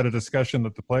 Is that a discussion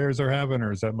that the players are having,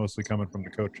 or is that mostly coming from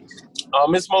the coaches?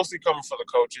 It's mostly coming from the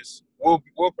coaches. We'll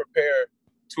prepare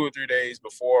 2 or 3 days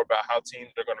before about how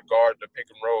teams are going to guard the pick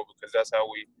and roll, because that's how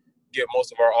we get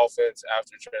most of our offense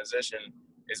after transition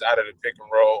is out of the pick and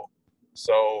roll.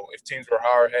 So if teams were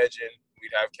hard hedging,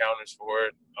 we'd have counters for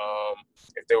it.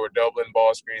 If they were doubling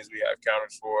ball screens, we have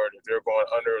counters for it. If they were going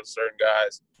under certain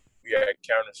guys, we had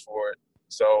counters for it.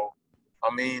 So,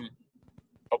 I mean,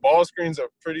 a ball screen's a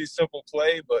pretty simple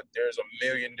play, but there's a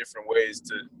million different ways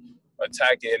to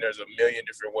attack it, and there's a million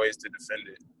different ways to defend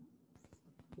it.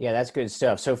 Yeah, that's good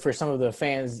stuff. So for some of the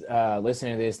fans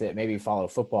listening to this that maybe follow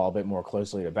football a bit more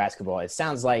closely to basketball, it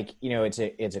sounds like,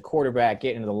 it's a quarterback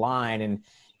getting to the line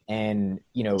and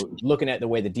looking at the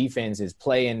way the defense is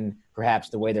playing, perhaps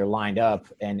the way they're lined up,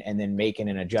 and then making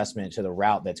an adjustment to the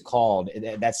route that's called.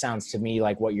 That sounds to me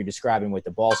like what you're describing with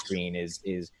the ball screen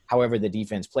is however the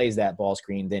defense plays that ball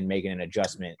screen, then making an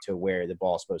adjustment to where the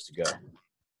ball's supposed to go.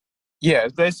 Yeah,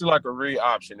 it's basically like a read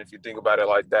option if you think about it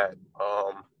like that.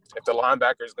 If the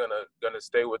linebacker is gonna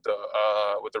stay with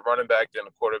the running back, then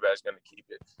the quarterback's gonna keep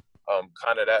it.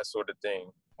 Kind of that sort of thing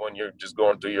when you're just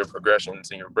going through your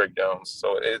progressions and your breakdowns.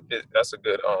 So that's a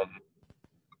good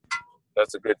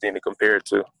thing to compare it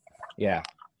to. Yeah.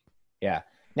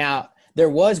 Now there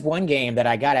was one game that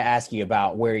I got to ask you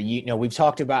about where we've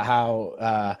talked about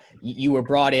how you were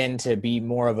brought in to be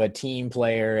more of a team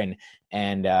player and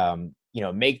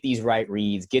make these right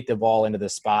reads, get the ball into the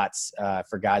spots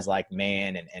for guys like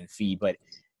Mann and Fee. But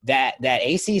that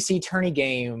ACC tourney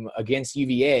game against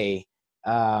UVA,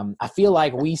 I feel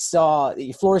like we saw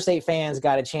 – Florida State fans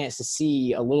got a chance to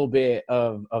see a little bit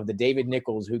of the David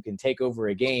Nichols who can take over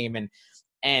a game.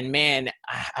 And man,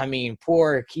 I mean,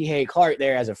 poor Kihei Clark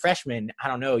there as a freshman, I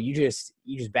don't know, you just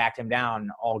backed him down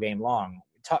all game long.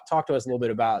 Talk to us a little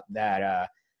bit about that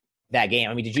game.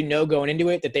 I mean, did you know going into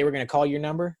it that they were going to call your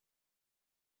number?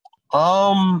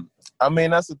 I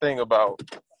mean, that's the thing about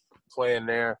playing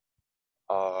there.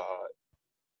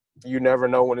 You never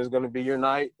know when it's going to be your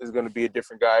night. It's going to be a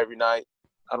different guy every night.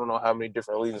 I don't know how many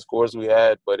different leading scores we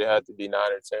had, but it had to be 9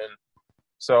 or 10.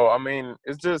 So, I mean, it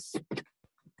was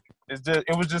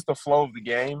just the flow of the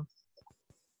game,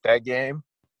 that game.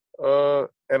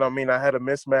 And I mean, I had a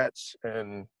mismatch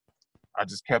and I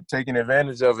just kept taking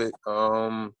advantage of it.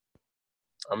 I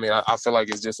mean, I feel like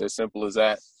it's just as simple as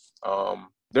that.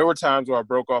 There were times where I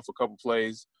broke off a couple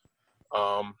plays,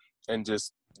 and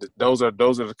just those are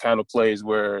the kind of plays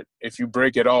where if you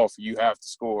break it off, you have to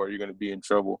score. You're going to be in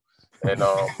trouble. And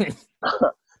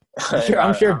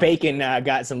I'm sure Bacon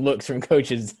got some looks from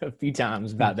coaches a few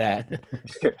times about that.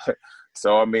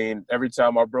 So I mean, every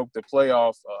time I broke the play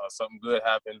off, something good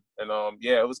happened. And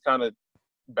it was kind of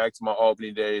back to my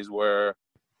Albany days where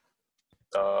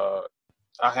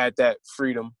I had that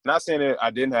freedom. Not saying that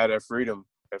I didn't have that freedom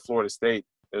at Florida State.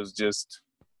 It's just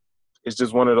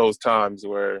one of those times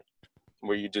where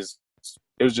you just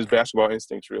it was just basketball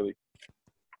instincts, really.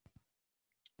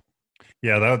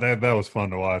 Yeah, that was fun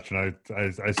to watch, and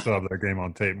I still have that game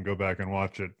on tape and go back and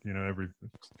watch it, every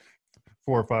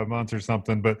 4 or 5 months or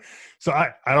something. But so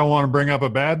I don't want to bring up a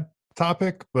bad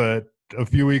topic, but a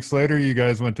few weeks later, you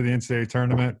guys went to the NCAA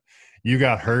tournament. You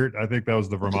got hurt. I think that was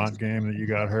the Vermont game that you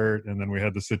got hurt, and then we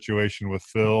had the situation with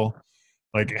Phil.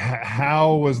 Like,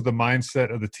 how was the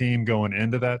mindset of the team going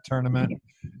into that tournament?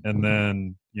 And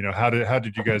then, how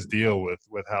did you guys deal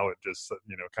with how it just,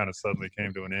 kind of suddenly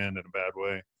came to an end in a bad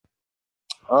way?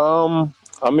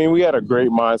 I mean, we had a great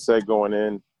mindset going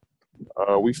in.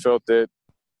 We felt that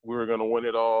we were going to win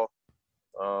it all.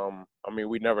 I mean,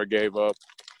 we never gave up.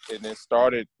 And it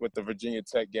started with the Virginia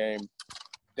Tech game.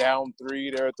 Down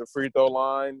 3 there at the free throw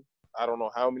line. I don't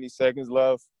know how many seconds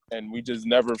left. And we just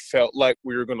never felt like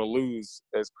we were going to lose,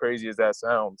 as crazy as that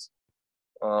sounds.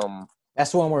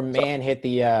 That's the one where Man hit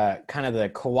the kind of the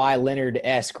Kawhi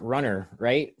Leonard-esque runner,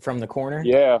 right, from the corner?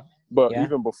 Yeah, but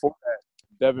even before that,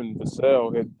 Devin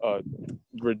Vassell hit a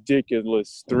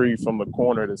ridiculous 3 from the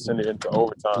corner to send it into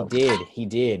overtime. He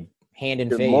did. Hand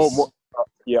and face.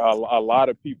 A lot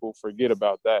of people forget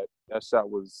about that. That shot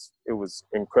was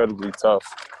incredibly tough.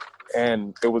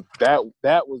 And it was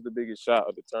that was the biggest shot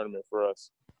of the tournament for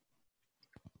us.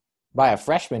 By a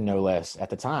freshman, no less, at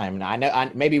the time. Now, I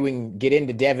know maybe we can get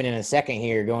into Devin in a second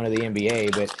here, going to the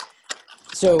NBA. But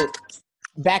so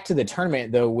back to the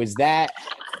tournament, though, was that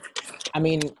 – I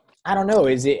mean, I don't know.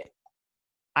 Is it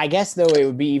 – I guess, though, it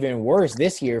would be even worse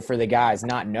this year for the guys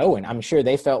not knowing. I'm sure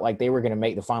they felt like they were going to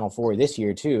make the Final Four this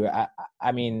year, too.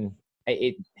 I mean,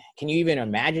 can you even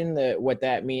imagine what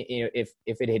that means if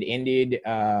it had ended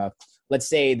let's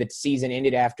say the season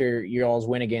ended after your all's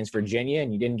win against Virginia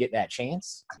and you didn't get that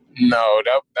chance? No,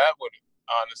 that would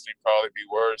honestly probably be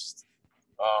worse.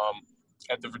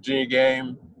 At the Virginia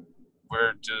game,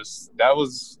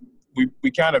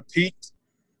 we kind of peaked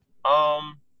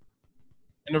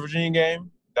in the Virginia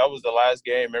game. That was the last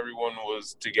game. Everyone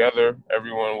was together.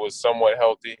 Everyone was somewhat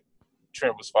healthy.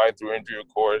 Trent was fighting through injury,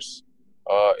 of course.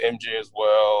 MJ as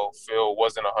well. Phil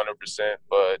wasn't 100%,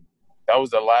 but that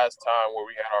was the last time where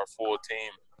we had our full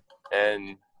team,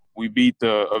 and we beat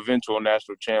the eventual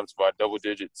national champs by double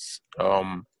digits.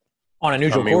 On a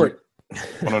neutral court.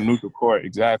 On a neutral court,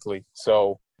 exactly.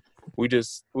 So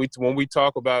when we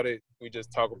talk about it, we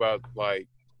just talk about, like,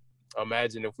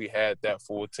 imagine if we had that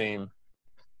full team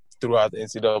throughout the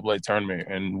NCAA tournament,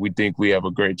 and we think we have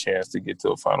a great chance to get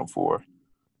to a Final Four.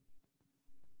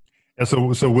 Yeah,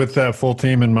 so with that full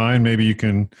team in mind, maybe you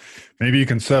can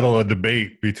settle a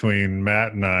debate between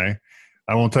Matt and I.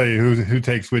 I won't tell you who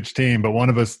takes which team, but one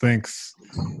of us thinks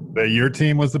that your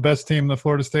team was the best team that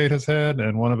Florida State has had,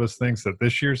 and one of us thinks that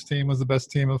this year's team was the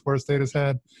best team that Florida State has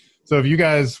had. So if you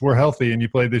guys were healthy and you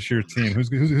played this year's team, who's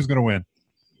going to win?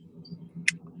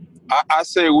 I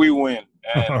say we win.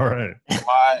 And all right.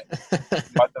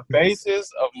 But the basis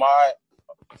of my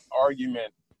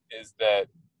argument is that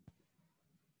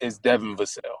is Devin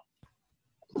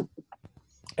Vassell.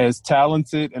 As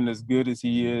talented and as good as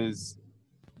he is,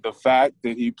 the fact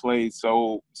that he played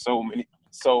so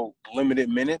limited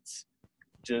minutes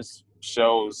just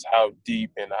shows how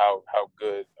deep and how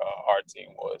good our team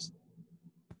was.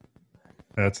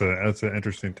 That's an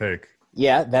interesting take.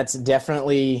 Yeah, that's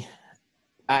definitely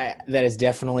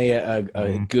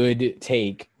a good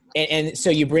take. And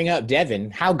so you bring up Devin.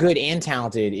 How good and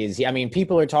talented is he? I mean,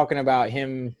 people are talking about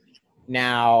him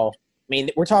now. I mean,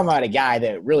 we're talking about a guy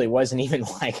that really wasn't even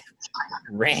like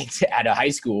ranked out of high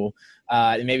school.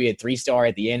 Maybe a 3-star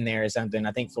at the end there or something.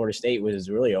 I think Florida State was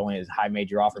really only his high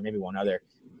major offer, maybe one other.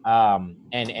 And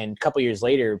a couple years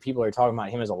later, people are talking about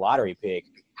him as a lottery pick.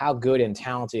 How good and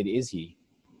talented is he?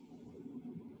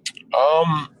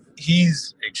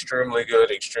 He's extremely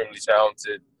good, extremely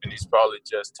talented, and he's probably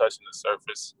just touching the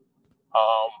surface.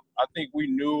 I think we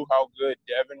knew how good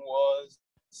Devin was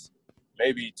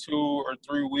maybe 2 or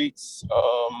 3 weeks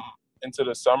into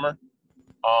the summer.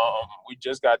 We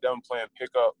just got done playing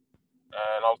pickup,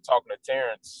 and I was talking to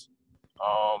Terrence.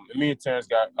 And me and Terrence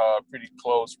got pretty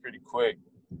close pretty quick.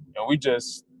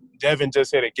 And Devin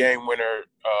just hit a game winner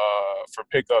for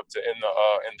pickup to end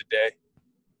the day.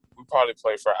 We probably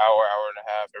played for an hour and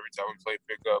a half every time we played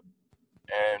pickup.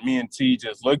 And me and T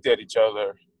just looked at each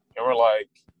other, and we're like,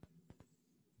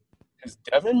 has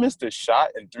Devin missed a shot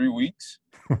in 3 weeks?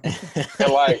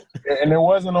 and it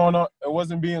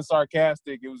wasn't being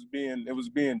sarcastic. It was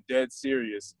being dead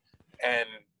serious. And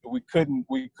we couldn't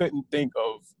think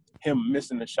of him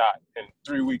missing a shot in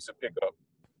 3 weeks of pickup.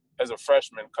 As a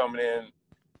freshman coming in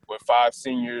with 5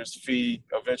 seniors, fee,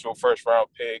 eventual first round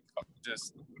pick,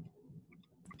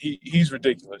 he's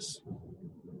ridiculous.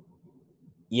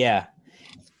 Yeah.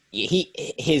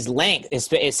 his length,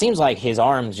 it seems like his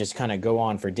arms just kind of go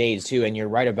on for days too. And you're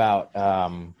right about,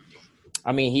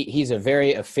 he's a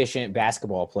very efficient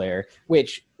basketball player,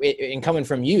 which in coming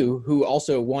from you, who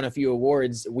also won a few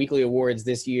awards, weekly awards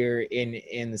this year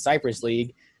in the Cypress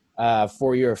League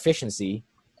for your efficiency.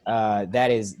 That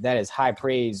is high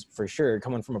praise for sure,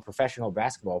 coming from a professional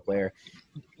basketball player.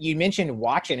 You mentioned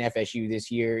watching FSU this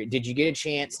year. Did you get a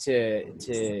chance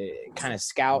to kind of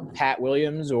scout Pat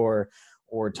Williams or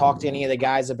talk to any of the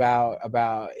guys about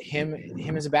him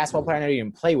as a basketball player? I know you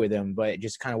didn't play with him, but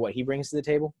just kind of what he brings to the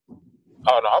table.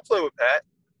 Oh no, I play with Pat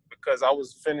because I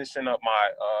was finishing up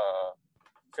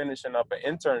an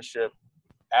internship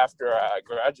after I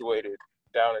graduated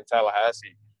down in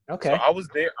Tallahassee. Okay. So I was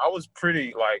there. I was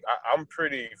pretty I'm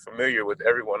pretty familiar with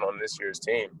everyone on this year's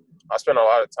team. I spent a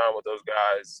lot of time with those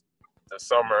guys the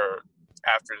summer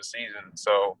after the season.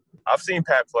 So I've seen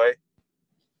Pat play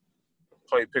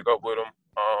pickup with him.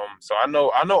 So I know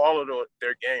all of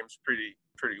their games pretty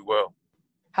well.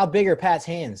 How big are Pat's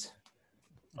hands?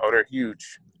 Oh, they're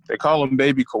huge. They call him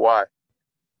Baby Kawhi.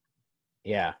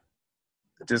 Yeah.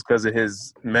 Just because of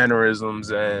his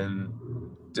mannerisms and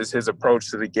just his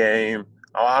approach to the game.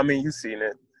 Oh, I mean, you've seen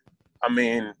it. I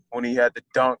mean, when he had the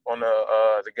dunk on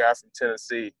the guy from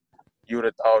Tennessee, you would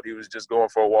have thought he was just going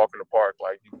for a walk in the park.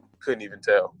 Like, you couldn't even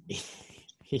tell.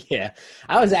 Yeah.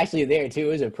 I was actually there, too.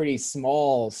 It was a pretty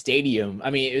small stadium.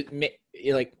 I mean,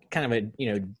 it like kind of a,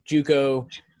 JUCO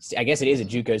 – I guess it is a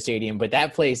JUCO stadium, but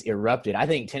that place erupted. I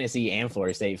think Tennessee and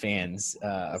Florida State fans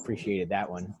appreciated that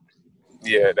one.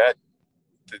 Yeah, that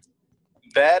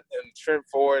and Trent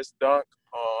Forrest dunk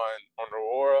on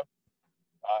Aurora,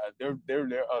 they're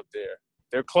up there.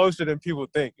 They're closer than people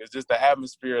think. It's just the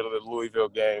atmosphere of the Louisville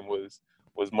game was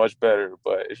much better.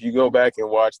 But if you go back and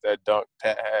watch that dunk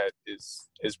Pat had, is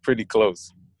pretty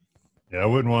close. Yeah, I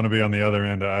wouldn't want to be on the other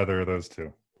end of either of those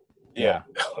two. Yeah.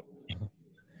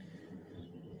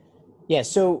 Yeah,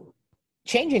 so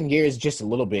changing gears just a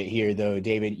little bit here, though,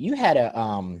 David, you had a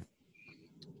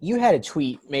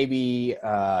tweet maybe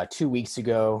 2 weeks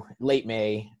ago, late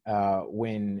May,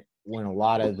 when a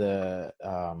lot of the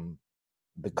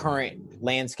current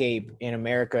landscape in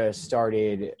America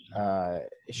started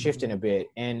shifting a bit,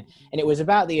 and it was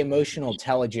about the emotional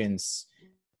intelligence.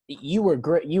 You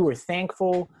were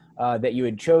thankful that you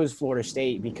had chose Florida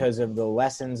State because of the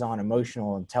lessons on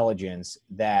emotional intelligence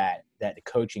that the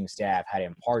coaching staff had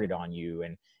imparted on you,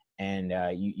 and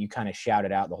you kind of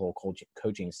shouted out the whole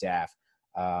coaching staff.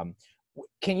 Can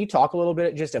you talk a little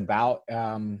bit just about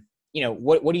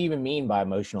what do you even mean by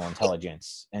emotional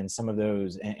intelligence and some of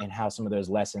those and how some of those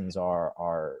lessons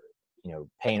are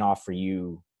paying off for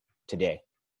you today?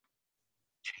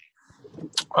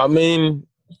 I mean,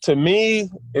 to me,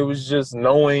 it was just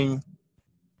knowing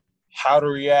how to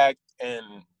react and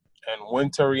when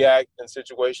to react in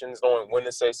situations, knowing when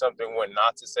to say something, when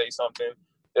not to say something.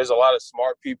 There's a lot of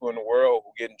smart people in the world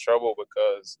who get in trouble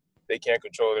because they can't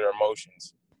control their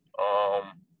emotions.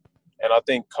 And I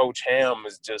think Coach Ham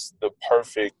is just the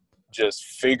perfect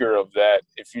figure of that.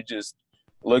 If you just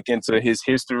look into his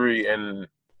history and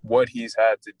what he's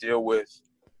had to deal with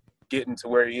getting to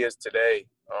where he is today,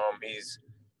 he's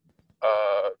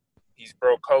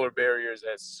broke color barriers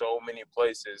at so many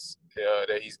places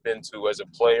that he's been to as a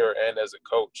player and as a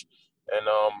coach. And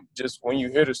just when you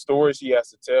hear the stories he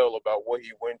has to tell about what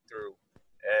he went through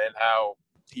and how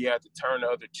he had to turn the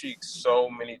other cheek so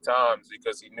many times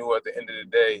because he knew at the end of the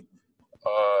day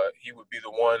he would be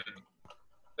the one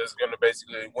that's going to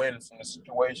basically win from the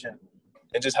situation,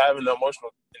 and just having the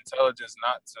emotional intelligence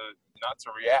not to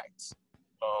react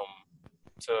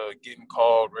to getting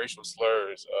called racial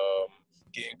slurs,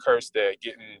 getting cursed at,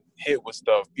 getting hit with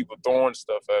stuff, people throwing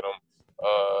stuff at him,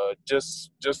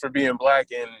 just for being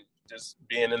black and just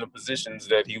being in the positions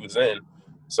that he was in.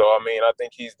 So, I mean, I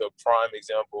think he's the prime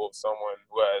example of someone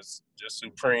who has just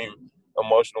supreme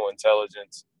emotional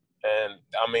intelligence. And,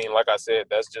 I mean, like I said,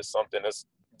 that's just something that's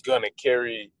going to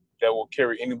will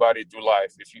carry anybody through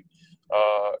life. If you,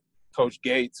 Coach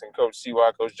Gates and Coach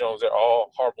CY, Coach Jones, they're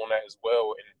all harp on that as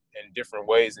well in different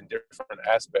ways, in different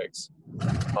aspects.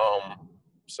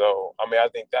 So, I mean, I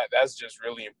think that's just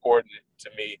really important to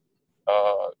me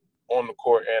on the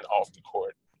court and off the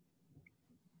court.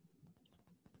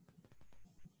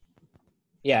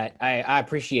 Yeah, I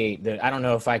appreciate that. I don't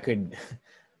know if I could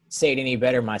say it any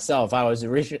better myself. I was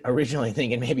originally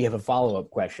thinking maybe of a follow-up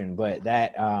question, but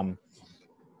that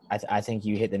I think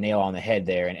you hit the nail on the head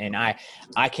there. And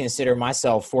I consider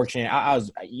myself fortunate.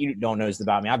 You don't know this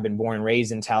about me. I've been born and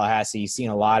raised in Tallahassee, seen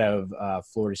a lot of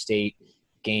Florida State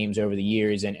games over the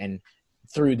years, and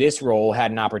through this role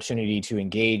had an opportunity to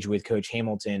engage with Coach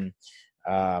Hamilton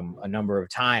a number of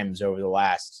times over the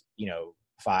last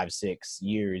 5-6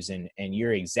 years, and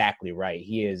you're exactly right.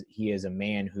 He is a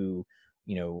man who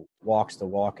walks the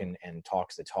walk and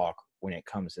talks the talk when it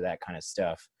comes to that kind of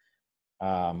stuff.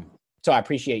 So I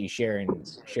appreciate you sharing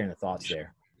the thoughts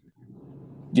there.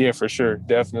 Yeah, for sure.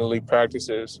 Definitely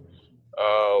practices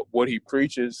what he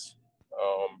preaches,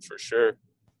 for sure.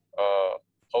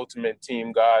 Ultimate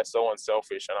team guy, so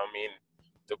unselfish. And I mean,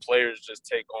 the players just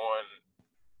take on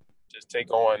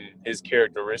his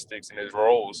characteristics and his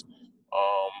roles.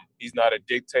 He's not a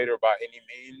dictator by any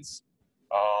means.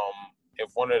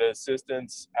 If one of the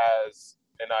assistants has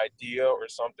an idea or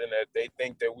something that they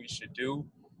think that we should do,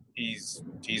 he's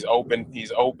open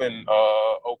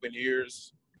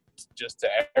ears just to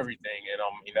everything. And I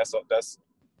mean, that's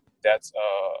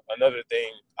another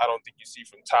thing I don't think you see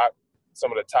from some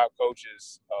of the top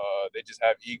coaches. They just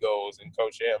have egos, and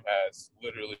Coach M has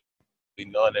literally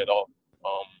none at all.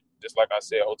 Just like I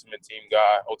said, ultimate team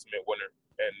guy, ultimate winner,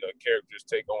 and the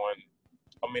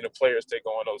players take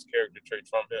on those character traits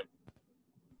from him.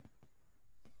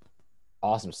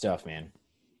 Awesome stuff, man.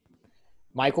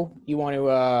 Michael, you want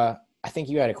to I think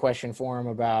you had a question for him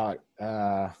about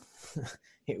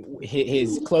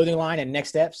his clothing line and next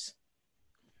steps.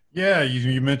 Yeah,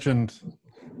 you mentioned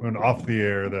when off the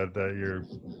air that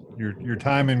your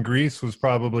time in Greece was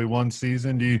probably one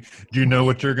season. Do you know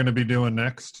what you're going to be doing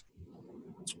next?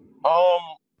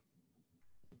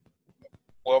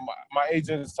 Well, my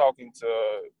agent is talking to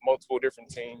multiple different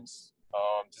teams,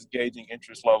 just gauging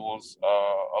interest levels.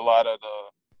 A lot of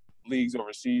the leagues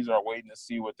overseas are waiting to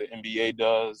see what the NBA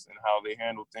does and how they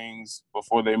handle things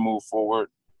before they move forward.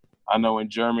 I know in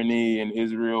Germany and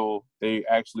Israel, they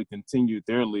actually continued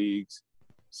their leagues.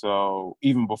 So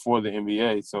even before the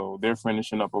NBA, so they're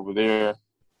finishing up over there.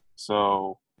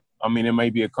 So, I mean, it may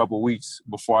be a couple weeks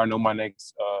before I know my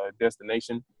next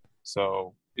destination.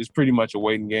 So it's pretty much a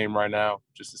waiting game right now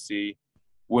just to see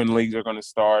when leagues are going to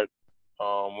start,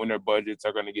 when their budgets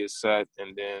are going to get set,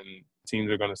 and then teams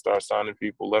are going to start signing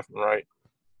people left and right.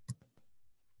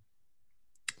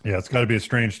 Yeah, it's got to be a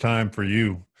strange time for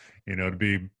you, to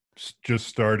be just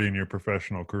starting your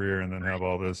professional career and then have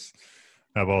all this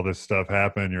stuff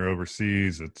happen. You're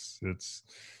overseas. It's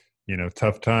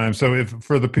tough time. So if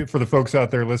for the folks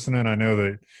out there listening, I know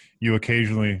that you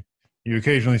occasionally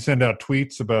send out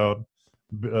tweets about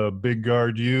Big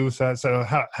Guard U. So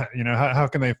how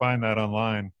can they find that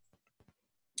online?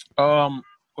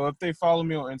 Well, if they follow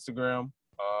me on Instagram,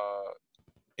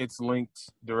 it's linked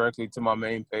directly to my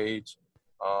main page.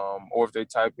 Or if they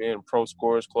type in Pro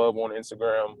Scorers Club on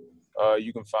Instagram,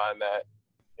 you can find that.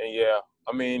 And yeah,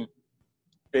 I mean,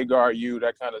 Big Guard U,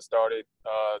 that kind of started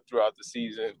throughout the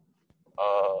season.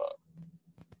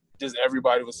 Just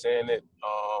everybody was saying it.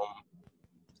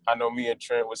 I know me and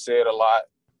Trent would say it a lot,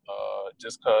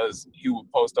 just because he would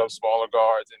post up smaller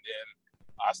guards, and then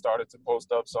I started to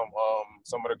post up some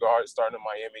of the guards starting the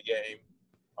Miami game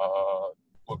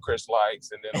with Chris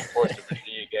Likes, and then of course the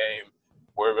Virginia game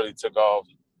where it really took off.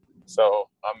 So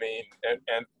I mean,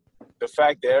 and the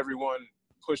fact that everyone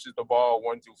pushes the ball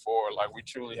 1 through 4, like we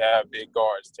truly have big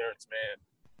guards. Terrence Mann,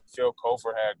 Phil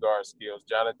Kofor had guard skills.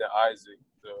 Jonathan Isaac,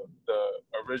 the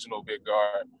original big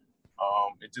guard.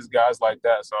 It's just guys like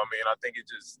that. So I mean, I think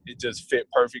it just fit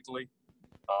perfectly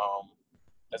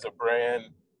as a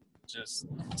brand, just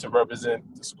to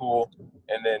represent the school,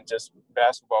 and then just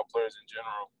basketball players in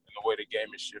general and the way the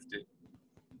game has shifted.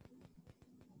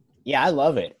 Yeah, I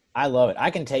love it.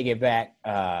 I can take it back.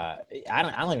 I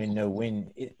don't even know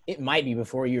when. It might be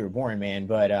before you were born, man.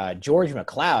 But George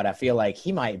McLeod, I feel like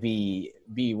he might be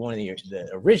one of the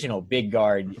original big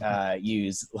guard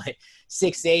U's, like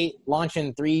 6'8",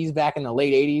 launching threes back in the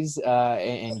late '80s,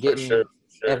 and getting sure.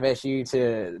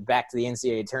 FSU back to the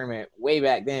NCAA tournament way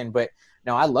back then. But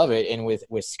no, I love it. And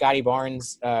with Scotty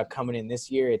Barnes coming in this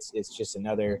year, it's just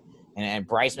another. And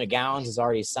Bryce McGowan's is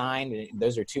already signed. And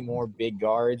those are 2 more big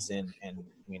guards. And I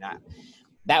mean,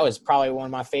 that was probably one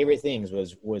of my favorite things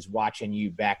was watching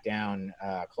you back down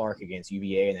Clark against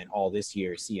UVA, and then all this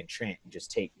year seeing Trent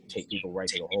just take people right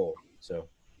to the hole. So,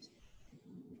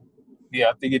 yeah,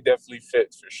 I think it definitely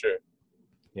fits for sure.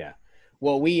 Yeah.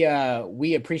 Well, we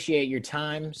appreciate your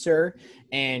time, sir,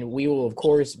 and we will of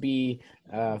course be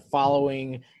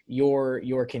following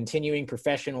your continuing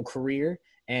professional career.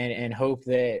 And hope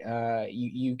that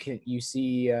you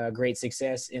see great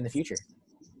success in the future.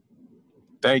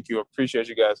 Thank you. Appreciate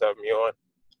you guys having me on.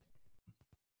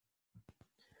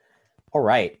 All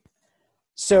right.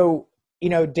 So,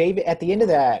 David, at the end of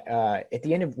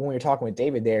when we were talking with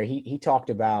David there, he talked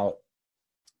about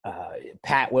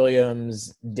Pat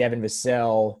Williams, Devin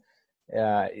Vassell,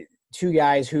 two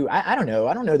guys who I don't know.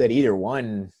 I don't know that either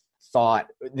one thought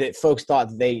that folks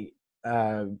thought they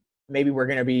maybe were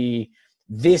going to be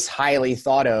this highly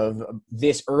thought of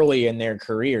this early in their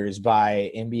careers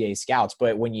by NBA scouts.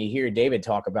 But when you hear David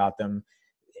talk about them,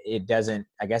 it doesn't,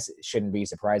 I guess it shouldn't be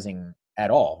surprising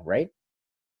at all, right?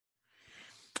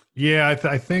 Yeah,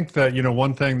 I think that,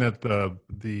 one thing that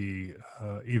the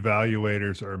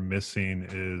evaluators are missing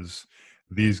is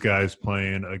these guys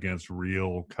playing against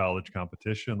real college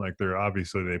competition. Like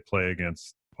they play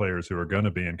against players who are going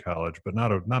to be in college, but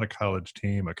not a college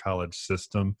team, a college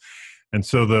system. And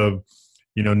so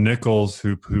Nichols,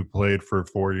 who played for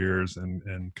 4 years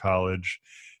in college,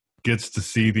 gets to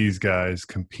see these guys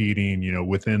competing,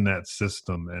 within that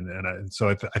system. And so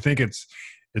I think it's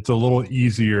a little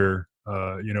easier,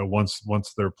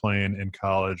 once they're playing in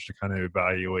college to kind of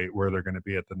evaluate where they're going to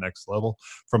be at the next level.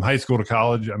 From high school to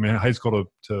college, I mean, high school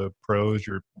to pros,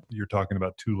 you're talking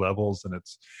about 2 levels, and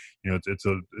it's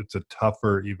a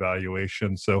tougher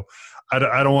evaluation. So I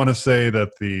don't want to say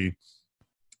that the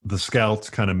scouts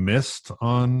kind of missed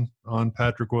on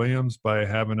Patrick Williams by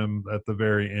having him at the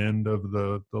very end of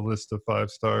the list of 5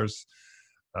 stars.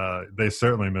 They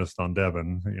certainly missed on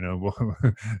Devin,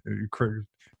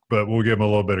 but we'll give him a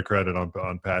little bit of credit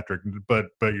on Patrick. But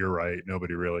you're right,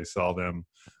 nobody really saw them.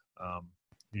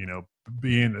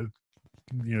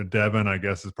 Devin, I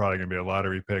guess, is probably going to be a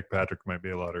lottery pick. Patrick might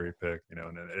be a lottery pick,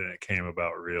 and it came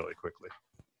about really quickly.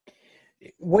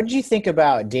 What did you think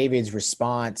about David's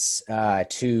response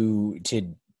to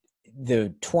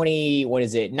the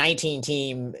 19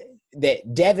 team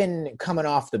that Devin coming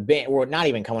off the bench, or not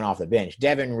even coming off the bench,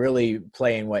 Devin really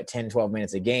playing 10, 12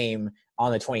 minutes a game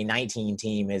on the 2019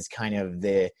 team is kind of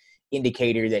the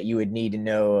indicator that you would need to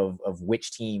know of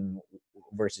which team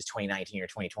versus 2019 or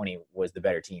 2020 was the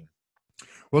better team?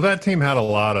 Well, that team had a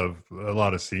lot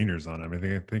of seniors on it. I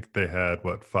mean, I think they had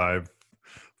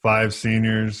five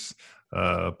seniors.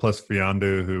 Plus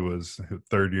Fiondu, who was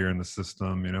 3rd year in the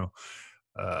system.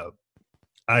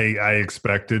 I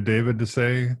expected David to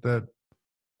say that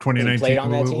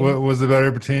 2019 was the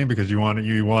better team because you want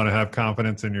to have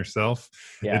confidence in yourself.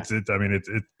 Yeah.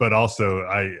 But also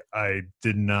I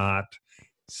did not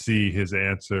see his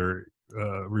answer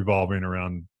revolving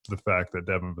around the fact that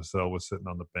Devin Vassell was sitting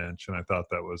on the bench, and I thought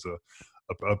that was a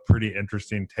pretty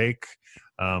interesting take.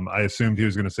 I assumed he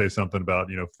was going to say something about,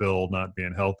 Phil not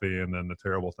being healthy and then the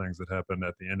terrible things that happened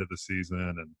at the end of the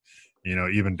season. And,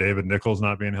 even David Nichols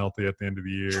not being healthy at the end of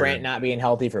the year. Trent not being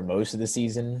healthy for most of the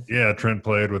season. Yeah. Trent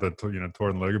played with a,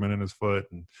 torn ligament in his foot.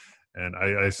 And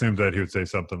I assumed that he would say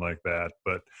something like that.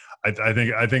 But I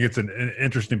think it's an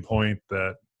interesting point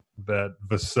that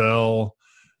Vassell,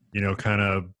 kind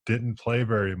of didn't play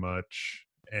very much.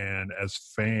 And as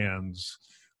fans,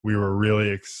 we were really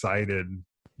excited,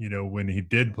 when he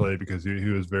did play because he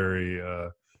was very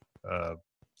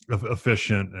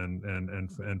efficient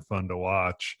and fun to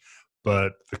watch.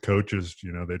 But the coaches,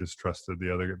 they just trusted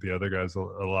the other guys a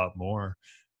lot more.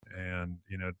 And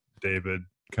David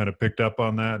kind of picked up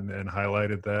on that and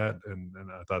highlighted that, and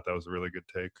I thought that was a really good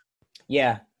take.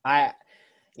 Yeah,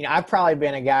 I've probably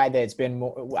been a guy that's been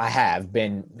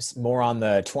more on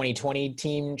the 2020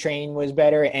 team train was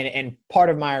better. And part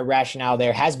of my rationale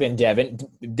there has been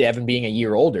Devin being a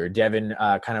year older, Devin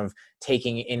kind of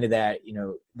taking into that,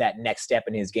 that next step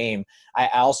in his game. I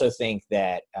also think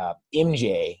that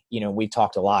MJ, we've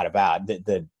talked a lot about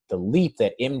the leap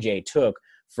that MJ took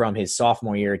from his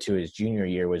sophomore year to his junior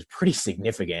year was pretty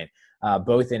significant.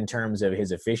 Both in terms of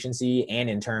his efficiency and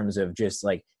in terms of just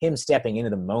like him stepping into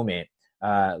the moment.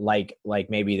 Like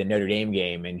maybe the Notre Dame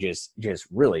game and just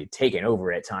really taking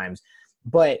over at times.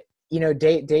 But,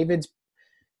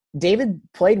 David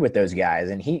played with those guys,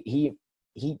 and he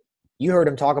you heard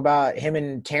him talk about him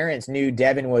and Terrence knew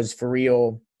Devin was for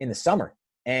real in the summer.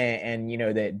 And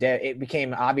it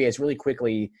became obvious really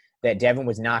quickly that Devin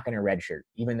was not going to redshirt,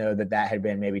 even though that had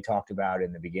been maybe talked about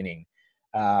in the beginning.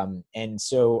 And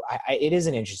so it is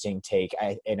an interesting take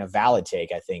and a valid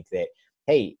take. I think that,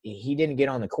 hey, he didn't get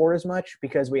on the court as much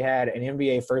because we had an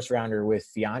NBA first rounder with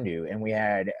Fiondu, and we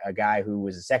had a guy who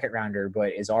was a second rounder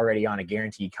but is already on a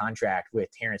guaranteed contract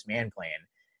with Terrence Mann playing.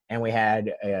 And we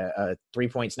had a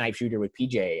 3-point snipe shooter with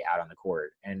PJ out on the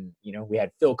court. And, we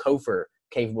had Phil Kofer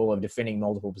capable of defending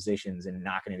multiple positions and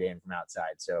knocking it in from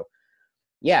outside. So,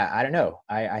 yeah, I don't know.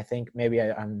 I think maybe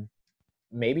I'm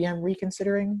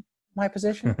reconsidering my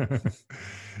position.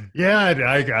 Yeah,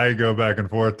 I go back and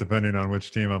forth depending on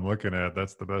which team I'm looking at.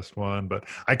 That's the best one. But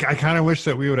I kind of wish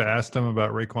that we would have asked him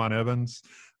about RaeQuan Evans.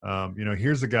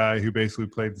 Here's a guy who basically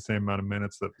played the same amount of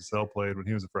minutes that Vassell played when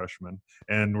he was a freshman.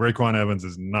 And RaeQuan Evans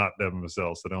is not Devin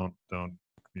Vassell, so don't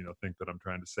think that I'm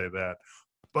trying to say that.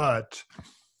 But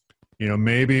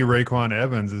maybe Raekwon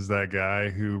Evans is that guy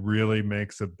who really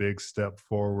makes a big step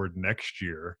forward next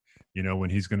year. When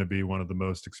he's going to be one of the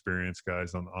most experienced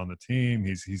guys on the team.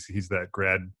 He's that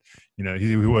grad.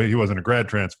 He wasn't a grad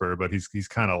transfer, but he's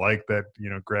kind of like that.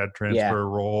 Grad transfer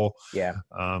role. Yeah.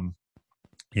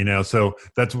 So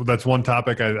that's one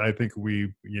topic I think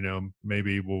we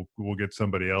maybe we'll get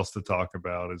somebody else to talk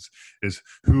about is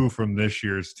who from this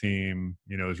year's team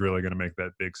is really going to make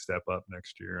that big step up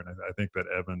next year, and I think that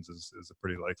Evans is a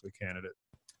pretty likely candidate.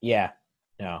 Yeah,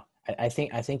 no, I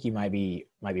think you might be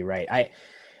right.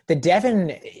 The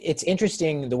Devin, it's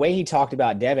interesting the way he talked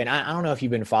about Devin. I don't know if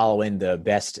you've been following the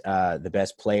best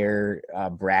player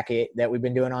bracket that we've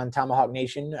been doing on Tomahawk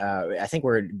Nation. I think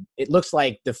it looks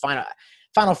like the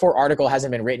Final Four article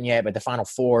hasn't been written yet, but the Final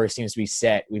Four seems to be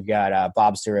set. We've got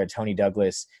Bob Sura, Tony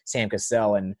Douglas, Sam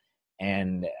Cassell,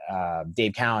 and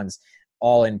Dave Cowens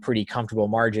all in pretty comfortable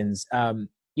margins.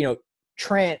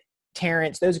 Trent,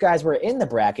 Terrence, those guys were in the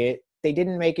bracket. They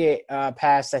didn't make it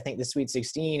past, I think, the Sweet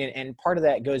 16. And part of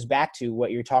that goes back to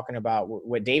what you're talking about,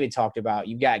 what David talked about.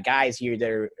 You've got guys here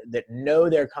that know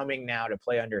they're coming now to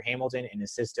play under Hamilton in a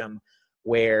system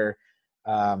where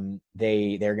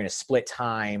they're going to split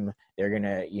time. They're going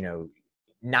to,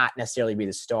 not necessarily be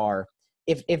the star.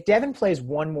 If Devin plays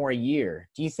one more year,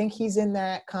 do you think he's in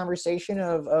that conversation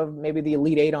of maybe the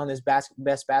Elite Eight on this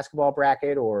best basketball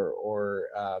bracket or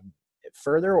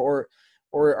further, or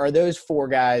are those four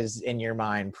guys in your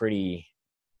mind pretty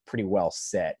well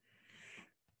set?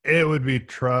 It would be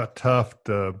tough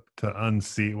to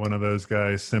unseat one of those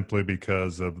guys simply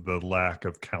because of the lack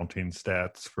of counting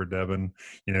stats for Devin.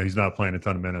 He's not playing a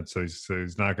ton of minutes, so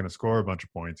he's not going to score a bunch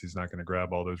of points. He's not going to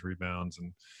grab all those rebounds,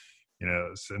 and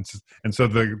so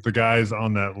the guys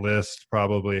on that list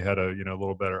probably had a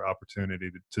little better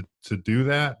opportunity to do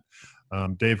that.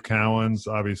 Dave Cowens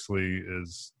obviously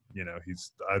is.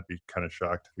 I'd be kind of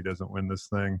shocked if he doesn't win this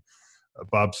thing.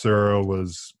 Bob Sura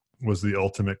was the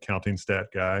ultimate counting stat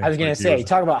guy. I was going to say,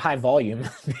 talk about high volume.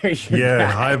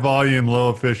 High volume, low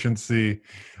efficiency.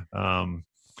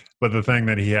 But the thing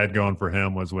that he had going for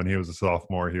him was when he was a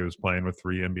sophomore, he was playing with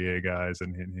 3 NBA guys,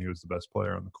 and he was the best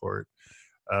player on the court.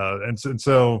 And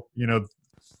so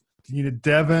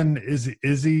Devin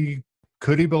is he?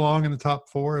 Could he belong in the top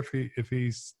 4 if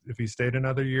he stayed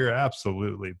another year?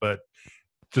 Absolutely, but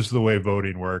just the way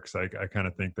voting works, I kind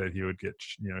of think that he would get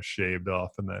shaved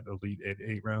off in that Elite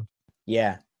Eight round.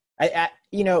 Yeah, I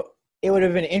it would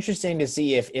have been interesting to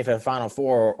see if a Final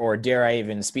Four, or dare I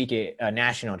even speak it, a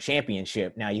national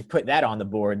championship. Now you've put that on the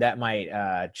board, that might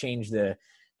change the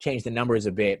numbers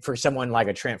a bit for someone like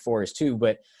a Trent Forrest too.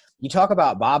 But you talk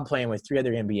about Bob playing with 3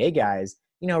 other NBA guys.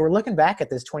 We're looking back at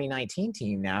this 2019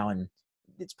 team now, and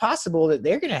it's possible that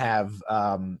they're going to have.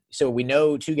 So we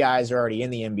know 2 guys are already in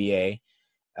the NBA.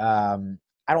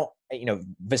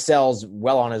 Vassell's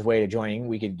well on his way to joining.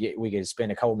 We could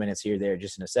spend a couple minutes here there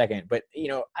just in a second, but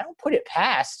I don't put it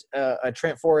past a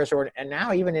Trent Forrest and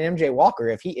now even an MJ Walker.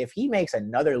 If he makes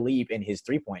another leap in his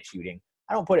 3-point shooting,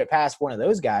 I don't put it past one of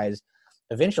those guys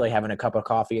eventually having a cup of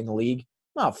coffee in the league.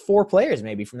 4 players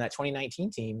maybe from that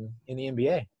 2019 team in the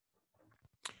NBA.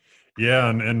 Yeah,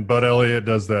 and Bud Elliott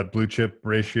does that blue chip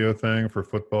ratio thing for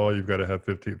football. You've got to have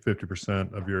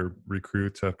 50% of your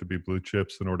recruits have to be blue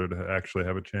chips in order to actually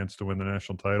have a chance to win the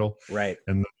national title. Right.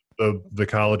 And the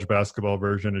college basketball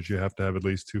version is you have to have at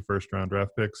least 2 first-round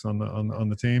draft picks on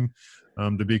the team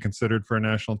to be considered for a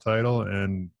national title.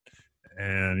 And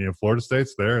Florida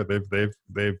State's there.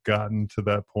 They've gotten to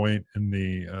that point in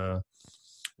their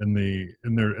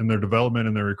development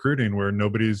and their recruiting where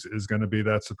nobody's is going to be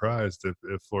that surprised if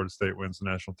Florida State wins the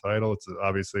national title. It's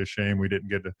obviously a shame we didn't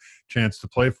get a chance to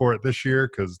play for it this year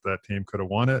because that team could have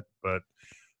won it. But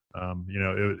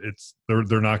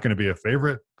they're not going to be a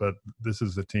favorite. But this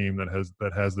is a team that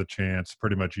has the chance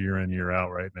pretty much year in, year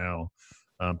out right now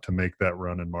to make that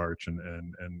run in March and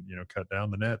cut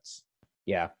down the nets.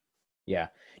 Yeah. Yeah.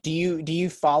 Do you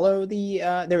follow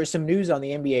there was some news on the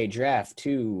NBA draft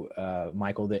too,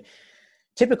 Michael, that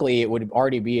typically it would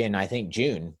already be in, I think,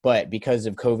 June, but because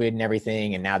of COVID and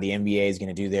everything, and now the NBA is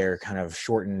going to do their kind of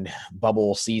shortened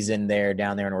bubble season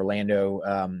down there in Orlando,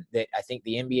 that I think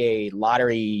the NBA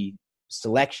lottery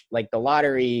selection, like the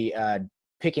lottery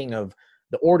picking of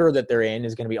the order that they're in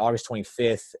is going to be August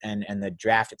 25th, and the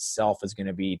draft itself is going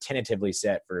to be tentatively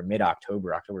set for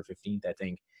mid-October, October 15th, I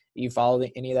think. Do you follow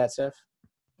any of that stuff?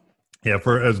 Yeah,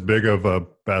 for as big of a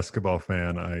basketball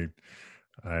fan,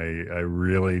 I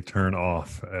really turn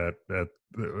off at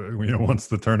once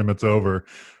the tournament's over.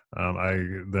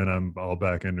 I'm all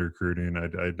back into recruiting.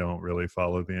 I don't really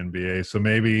follow the NBA, so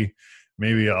maybe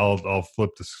I'll flip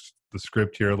the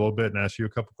script here a little bit and ask you a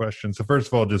couple questions. So first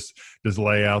of all, just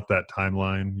lay out that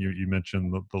timeline. You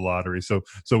mentioned the lottery. So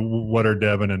what are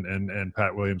Devin and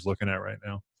Pat Williams looking at right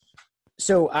now?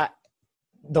 So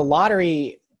the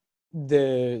lottery,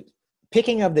 the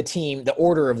picking of the team, the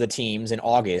order of the teams in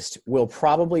August will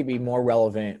probably be more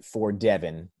relevant for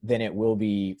Devin than it will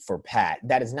be for Pat.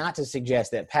 That is not to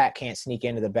suggest that Pat can't sneak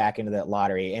into the back end of that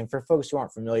lottery. And for folks who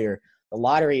aren't familiar, the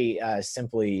lottery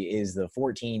simply is the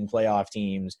 14 playoff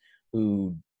teams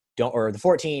who don't, or the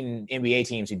 14 NBA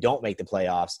teams who don't make the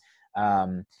playoffs.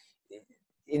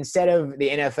 Instead of the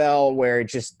NFL where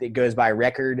it goes by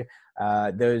record,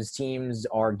 those teams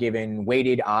are given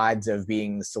weighted odds of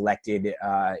being selected,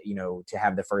 to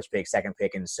have the first pick, second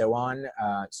pick, and so on,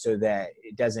 so that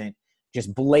it doesn't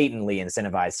just blatantly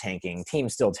incentivize tanking.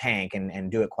 Teams still tank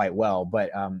and do it quite well, but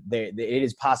it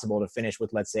is possible to finish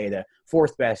with, let's say, the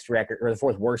fourth best record or the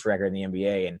fourth worst record in the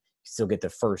NBA and still get the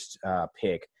first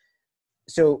pick.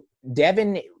 So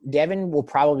Devin will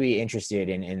probably be interested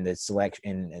in the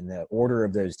selection in the order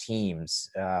of those teams.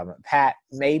 Pat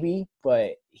maybe,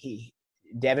 but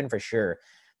Devin for sure.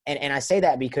 And I say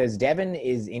that because Devin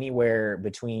is anywhere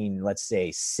between, let's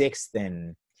say, 6th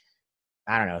and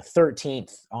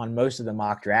 13th on most of the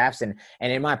mock drafts. And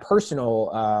in my personal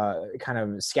kind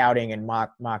of scouting and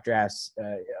mock drafts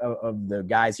of the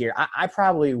guys here,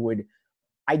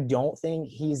 I don't think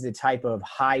he's the type of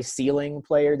high ceiling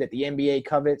player that the NBA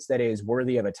covets that is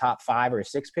worthy of a top 5 or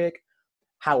 6 pick.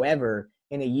 However,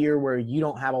 in a year where you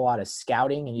don't have a lot of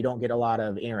scouting and you don't get a lot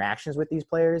of interactions with these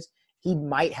players, he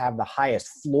might have the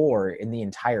highest floor in the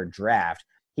entire draft.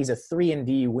 He's a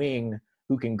 3-and-D wing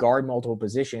who can guard multiple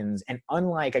positions. And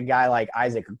unlike a guy like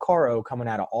Isaac Okoro coming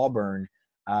out of Auburn,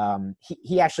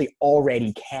 he actually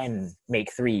already can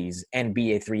make threes and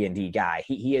be a 3-and-D guy.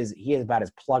 He is about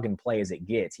as plug and play as it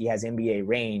gets. He has NBA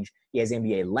range, he has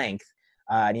NBA length,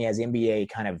 and he has NBA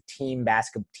kind of team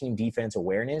defense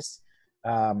awareness.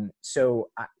 So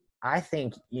I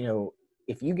think,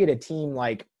 if you get a team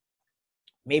like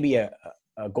maybe a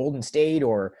Golden State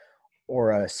or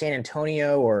a San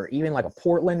Antonio or even like a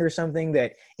Portland or something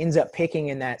that ends up picking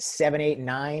in that 7, 8,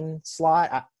 9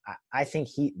 slot, I think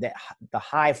that the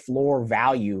high floor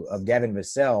value of Devin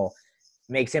Vassell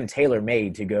makes him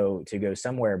tailor-made to go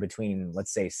somewhere between,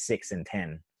 let's say, 6 and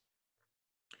 10.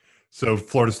 So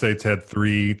Florida State's had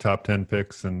 3 top 10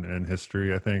 picks in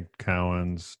history, I think.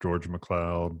 Cowens, George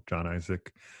McLeod, John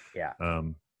Isaac. Yeah.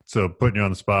 So putting you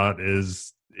on the spot,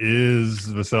 is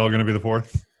Vassell going to be the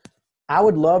 4th? I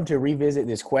would love to revisit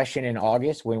this question in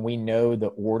August when we know the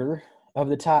order of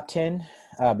the top 10,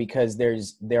 because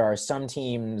there are some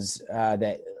teams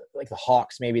that, like the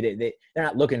Hawks, maybe they're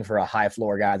not looking for a high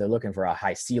floor guy. They're looking for a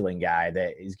high ceiling guy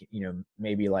that is,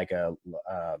 maybe like a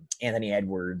Anthony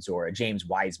Edwards or a James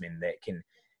Wiseman that can,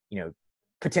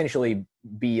 potentially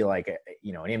be like an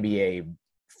NBA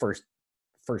first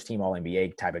team All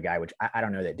NBA type of guy, which I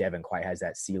don't know that Devin quite has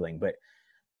that ceiling. But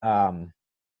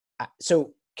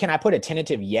so can I put a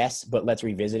tentative yes, but let's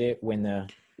revisit it when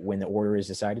the order is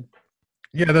decided?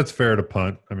 Yeah, that's fair to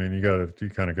punt. I mean, you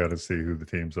kind of got to see who the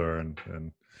teams are and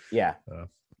yeah.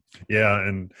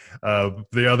 And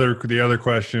the other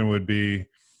question would be,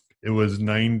 it was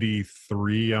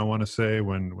 93, I want to say,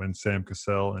 when Sam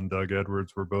Cassell and Doug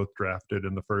Edwards were both drafted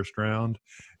in the first round,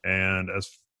 and as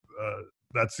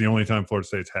that's the only time Florida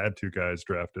State's had 2 guys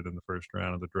drafted in the first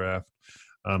round of the draft.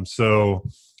 So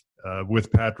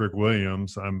with Patrick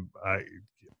Williams,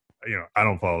 I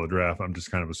don't follow the draft. I'm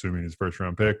just kind of assuming his first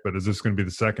round pick, but is this going to be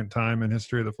the second time in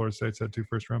history that Florida State's had 2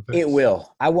 first round picks? It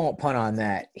will. I won't punt on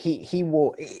that. He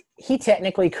will. He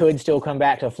technically could still come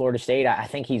back to Florida State. I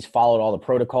think he's followed all the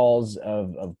protocols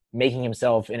of making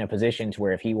himself in a position to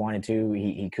where if he wanted to,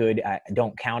 he could. I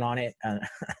don't count on it.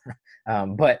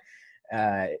 But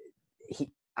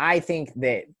I think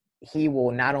that he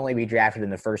will not only be drafted in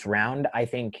the first round, I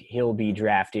think he'll be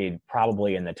drafted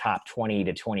probably in the top 20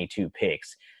 to 22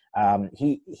 picks.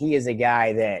 He is a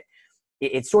guy that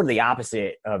it's sort of the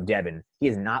opposite of Devin. He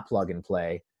is not plug and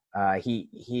play.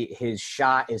 His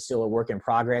shot is still a work in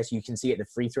progress. You can see at the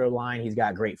free throw line, he's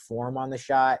got great form on the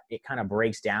shot. It kind of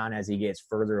breaks down as he gets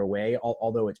further away,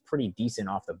 although it's pretty decent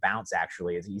off the bounce.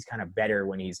 Actually, he's kind of better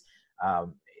when he's a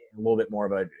little bit more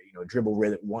of a dribble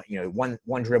rhythm,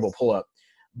 one dribble pull up.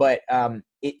 But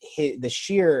the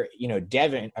sheer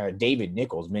David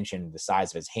Nichols mentioned the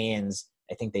size of his hands.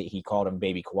 I think that he called him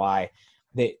Baby Kawhi.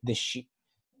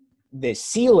 The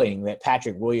ceiling that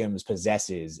Patrick Williams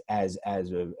possesses as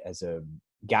a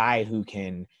guy who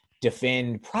can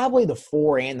defend probably the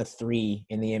 4 and the 3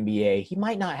 in the NBA. He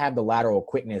might not have the lateral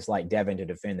quickness like Devin to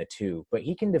defend the 2, but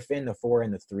he can defend the 4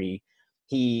 and the 3.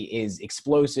 He is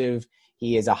explosive.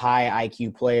 He is a high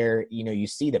IQ player. You know, you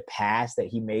see the pass that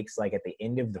he makes like at the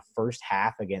end of the first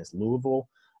half against Louisville,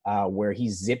 where he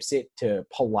zips it to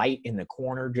Polite in the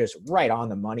corner, just right on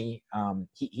the money.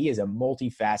 He is a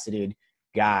multifaceted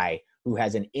guy who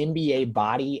has an NBA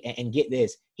body. And get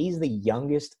this, he's the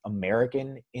youngest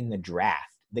American in the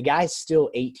draft. The guy's still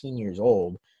 18 years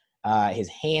old. His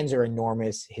hands are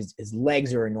enormous. His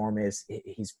legs are enormous.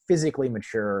 He's physically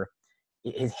mature.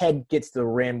 His head gets to the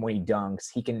rim when he dunks.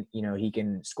 He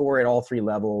can score at all three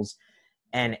levels,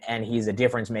 and he's a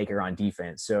difference maker on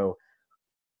defense. So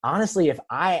honestly, if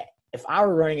I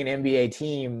were running an NBA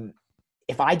team,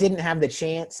 if I didn't have the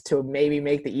chance to maybe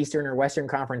make the Eastern or Western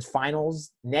Conference Finals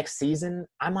next season,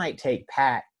 I might take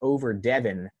Pat over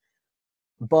Devin.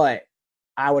 But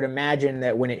I would imagine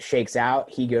that when it shakes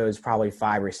out, he goes probably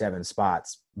 5 or 7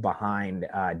 spots behind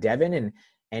Devin.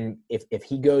 And if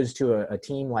he goes to a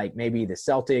team like maybe the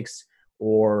Celtics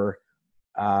or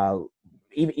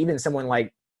even someone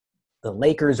like the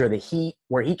Lakers or the Heat,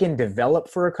 where he can develop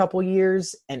for a couple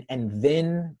years and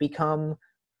then become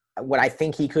what I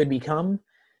think he could become,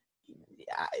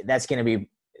 that's going to be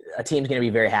 – a team's going to be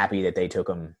very happy that they took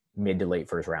him mid to late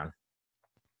first round.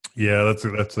 Yeah,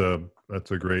 that's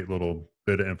a great little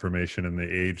bit of information. And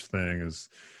the age thing is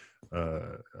 –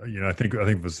 I think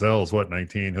Vassell's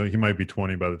 19. He might be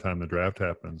 20 by the time the draft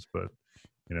happens, but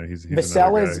he's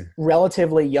Vassell is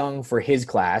relatively young for his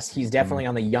class. He's definitely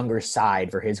on the younger side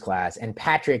for his class, and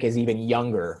Patrick is even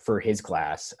younger for his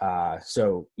class.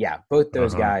 So yeah, both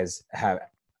those guys have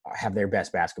their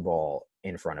best basketball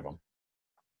in front of them.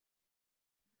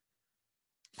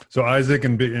 So Isaac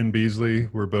and Beasley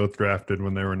were both drafted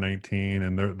when they were 19,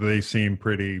 and they seem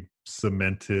pretty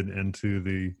cemented into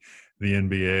the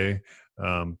NBA.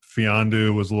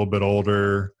 Fiondu was a little bit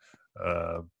older.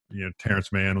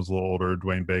 Terrence Mann was a little older.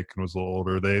 Dwayne Bacon was a little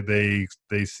older.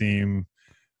 They seem,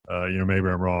 maybe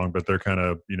I'm wrong, but they're kind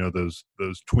of, those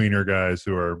tweener guys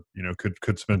who are,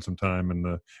 could spend some time in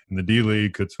the D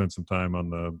League, could spend some time on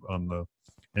the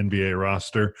NBA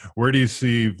roster. Where do you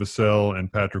see Vassell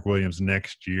and Patrick Williams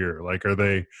next year? Like, are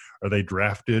they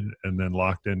drafted and then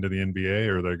locked into the NBA,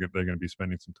 or are they going to be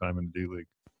spending some time in the D League?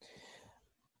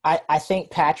 I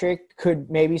think Patrick could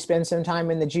maybe spend some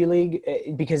time in the G League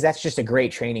because that's just a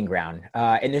great training ground.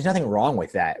 And there's nothing wrong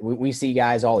with that. We see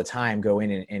guys all the time go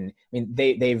in and I mean,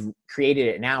 they've created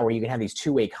it now where you can have these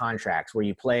two-way contracts where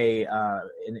you play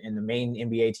in the main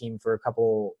NBA team for a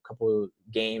couple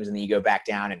games, and then you go back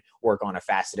down and work on a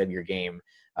facet of your game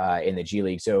in the G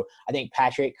League. So I think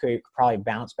Patrick could probably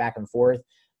bounce back and forth.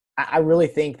 I really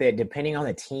think that depending on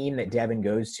the team that Devin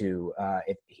goes to,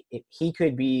 if he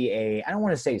could be I don't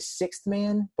want to say sixth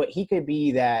man, but he could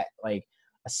be that like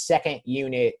a second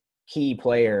unit key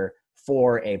player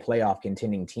for a playoff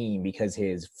contending team because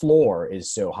his floor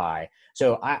is so high.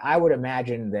 So I would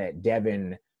imagine that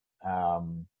Devin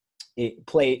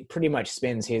pretty much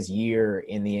spends his year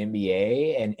in the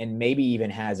NBA and maybe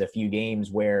even has a few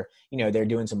games where, they're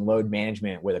doing some load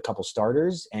management with a couple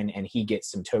starters and he gets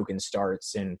some token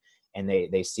starts and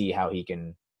they see how he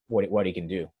can, what he can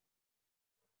do.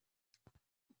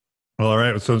 Well, all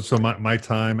right. So my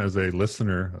time as a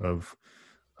listener of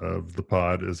the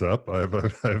pod is up.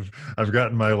 I've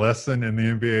gotten my lesson in the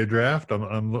NBA draft.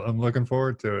 I'm looking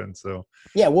forward to it. And so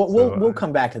yeah, we'll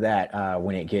come back to that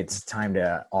when it gets time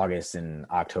to August and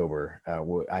October.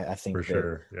 I think for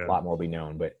sure, a lot more will be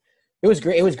known. But it was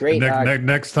great. It was great.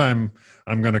 Next time,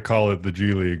 I'm going to call it the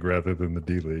G League rather than the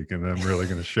D League, and I'm really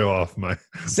going to show off my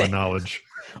knowledge.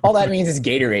 All that means is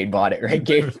Gatorade bought it, right?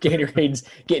 Gatorade's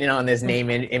getting on this name,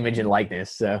 image, and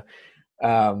likeness. So,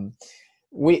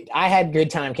 I had good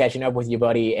time catching up with you,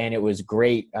 buddy, and it was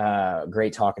great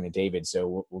talking to David.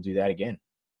 So we'll do that again.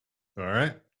 All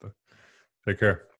right. Take care.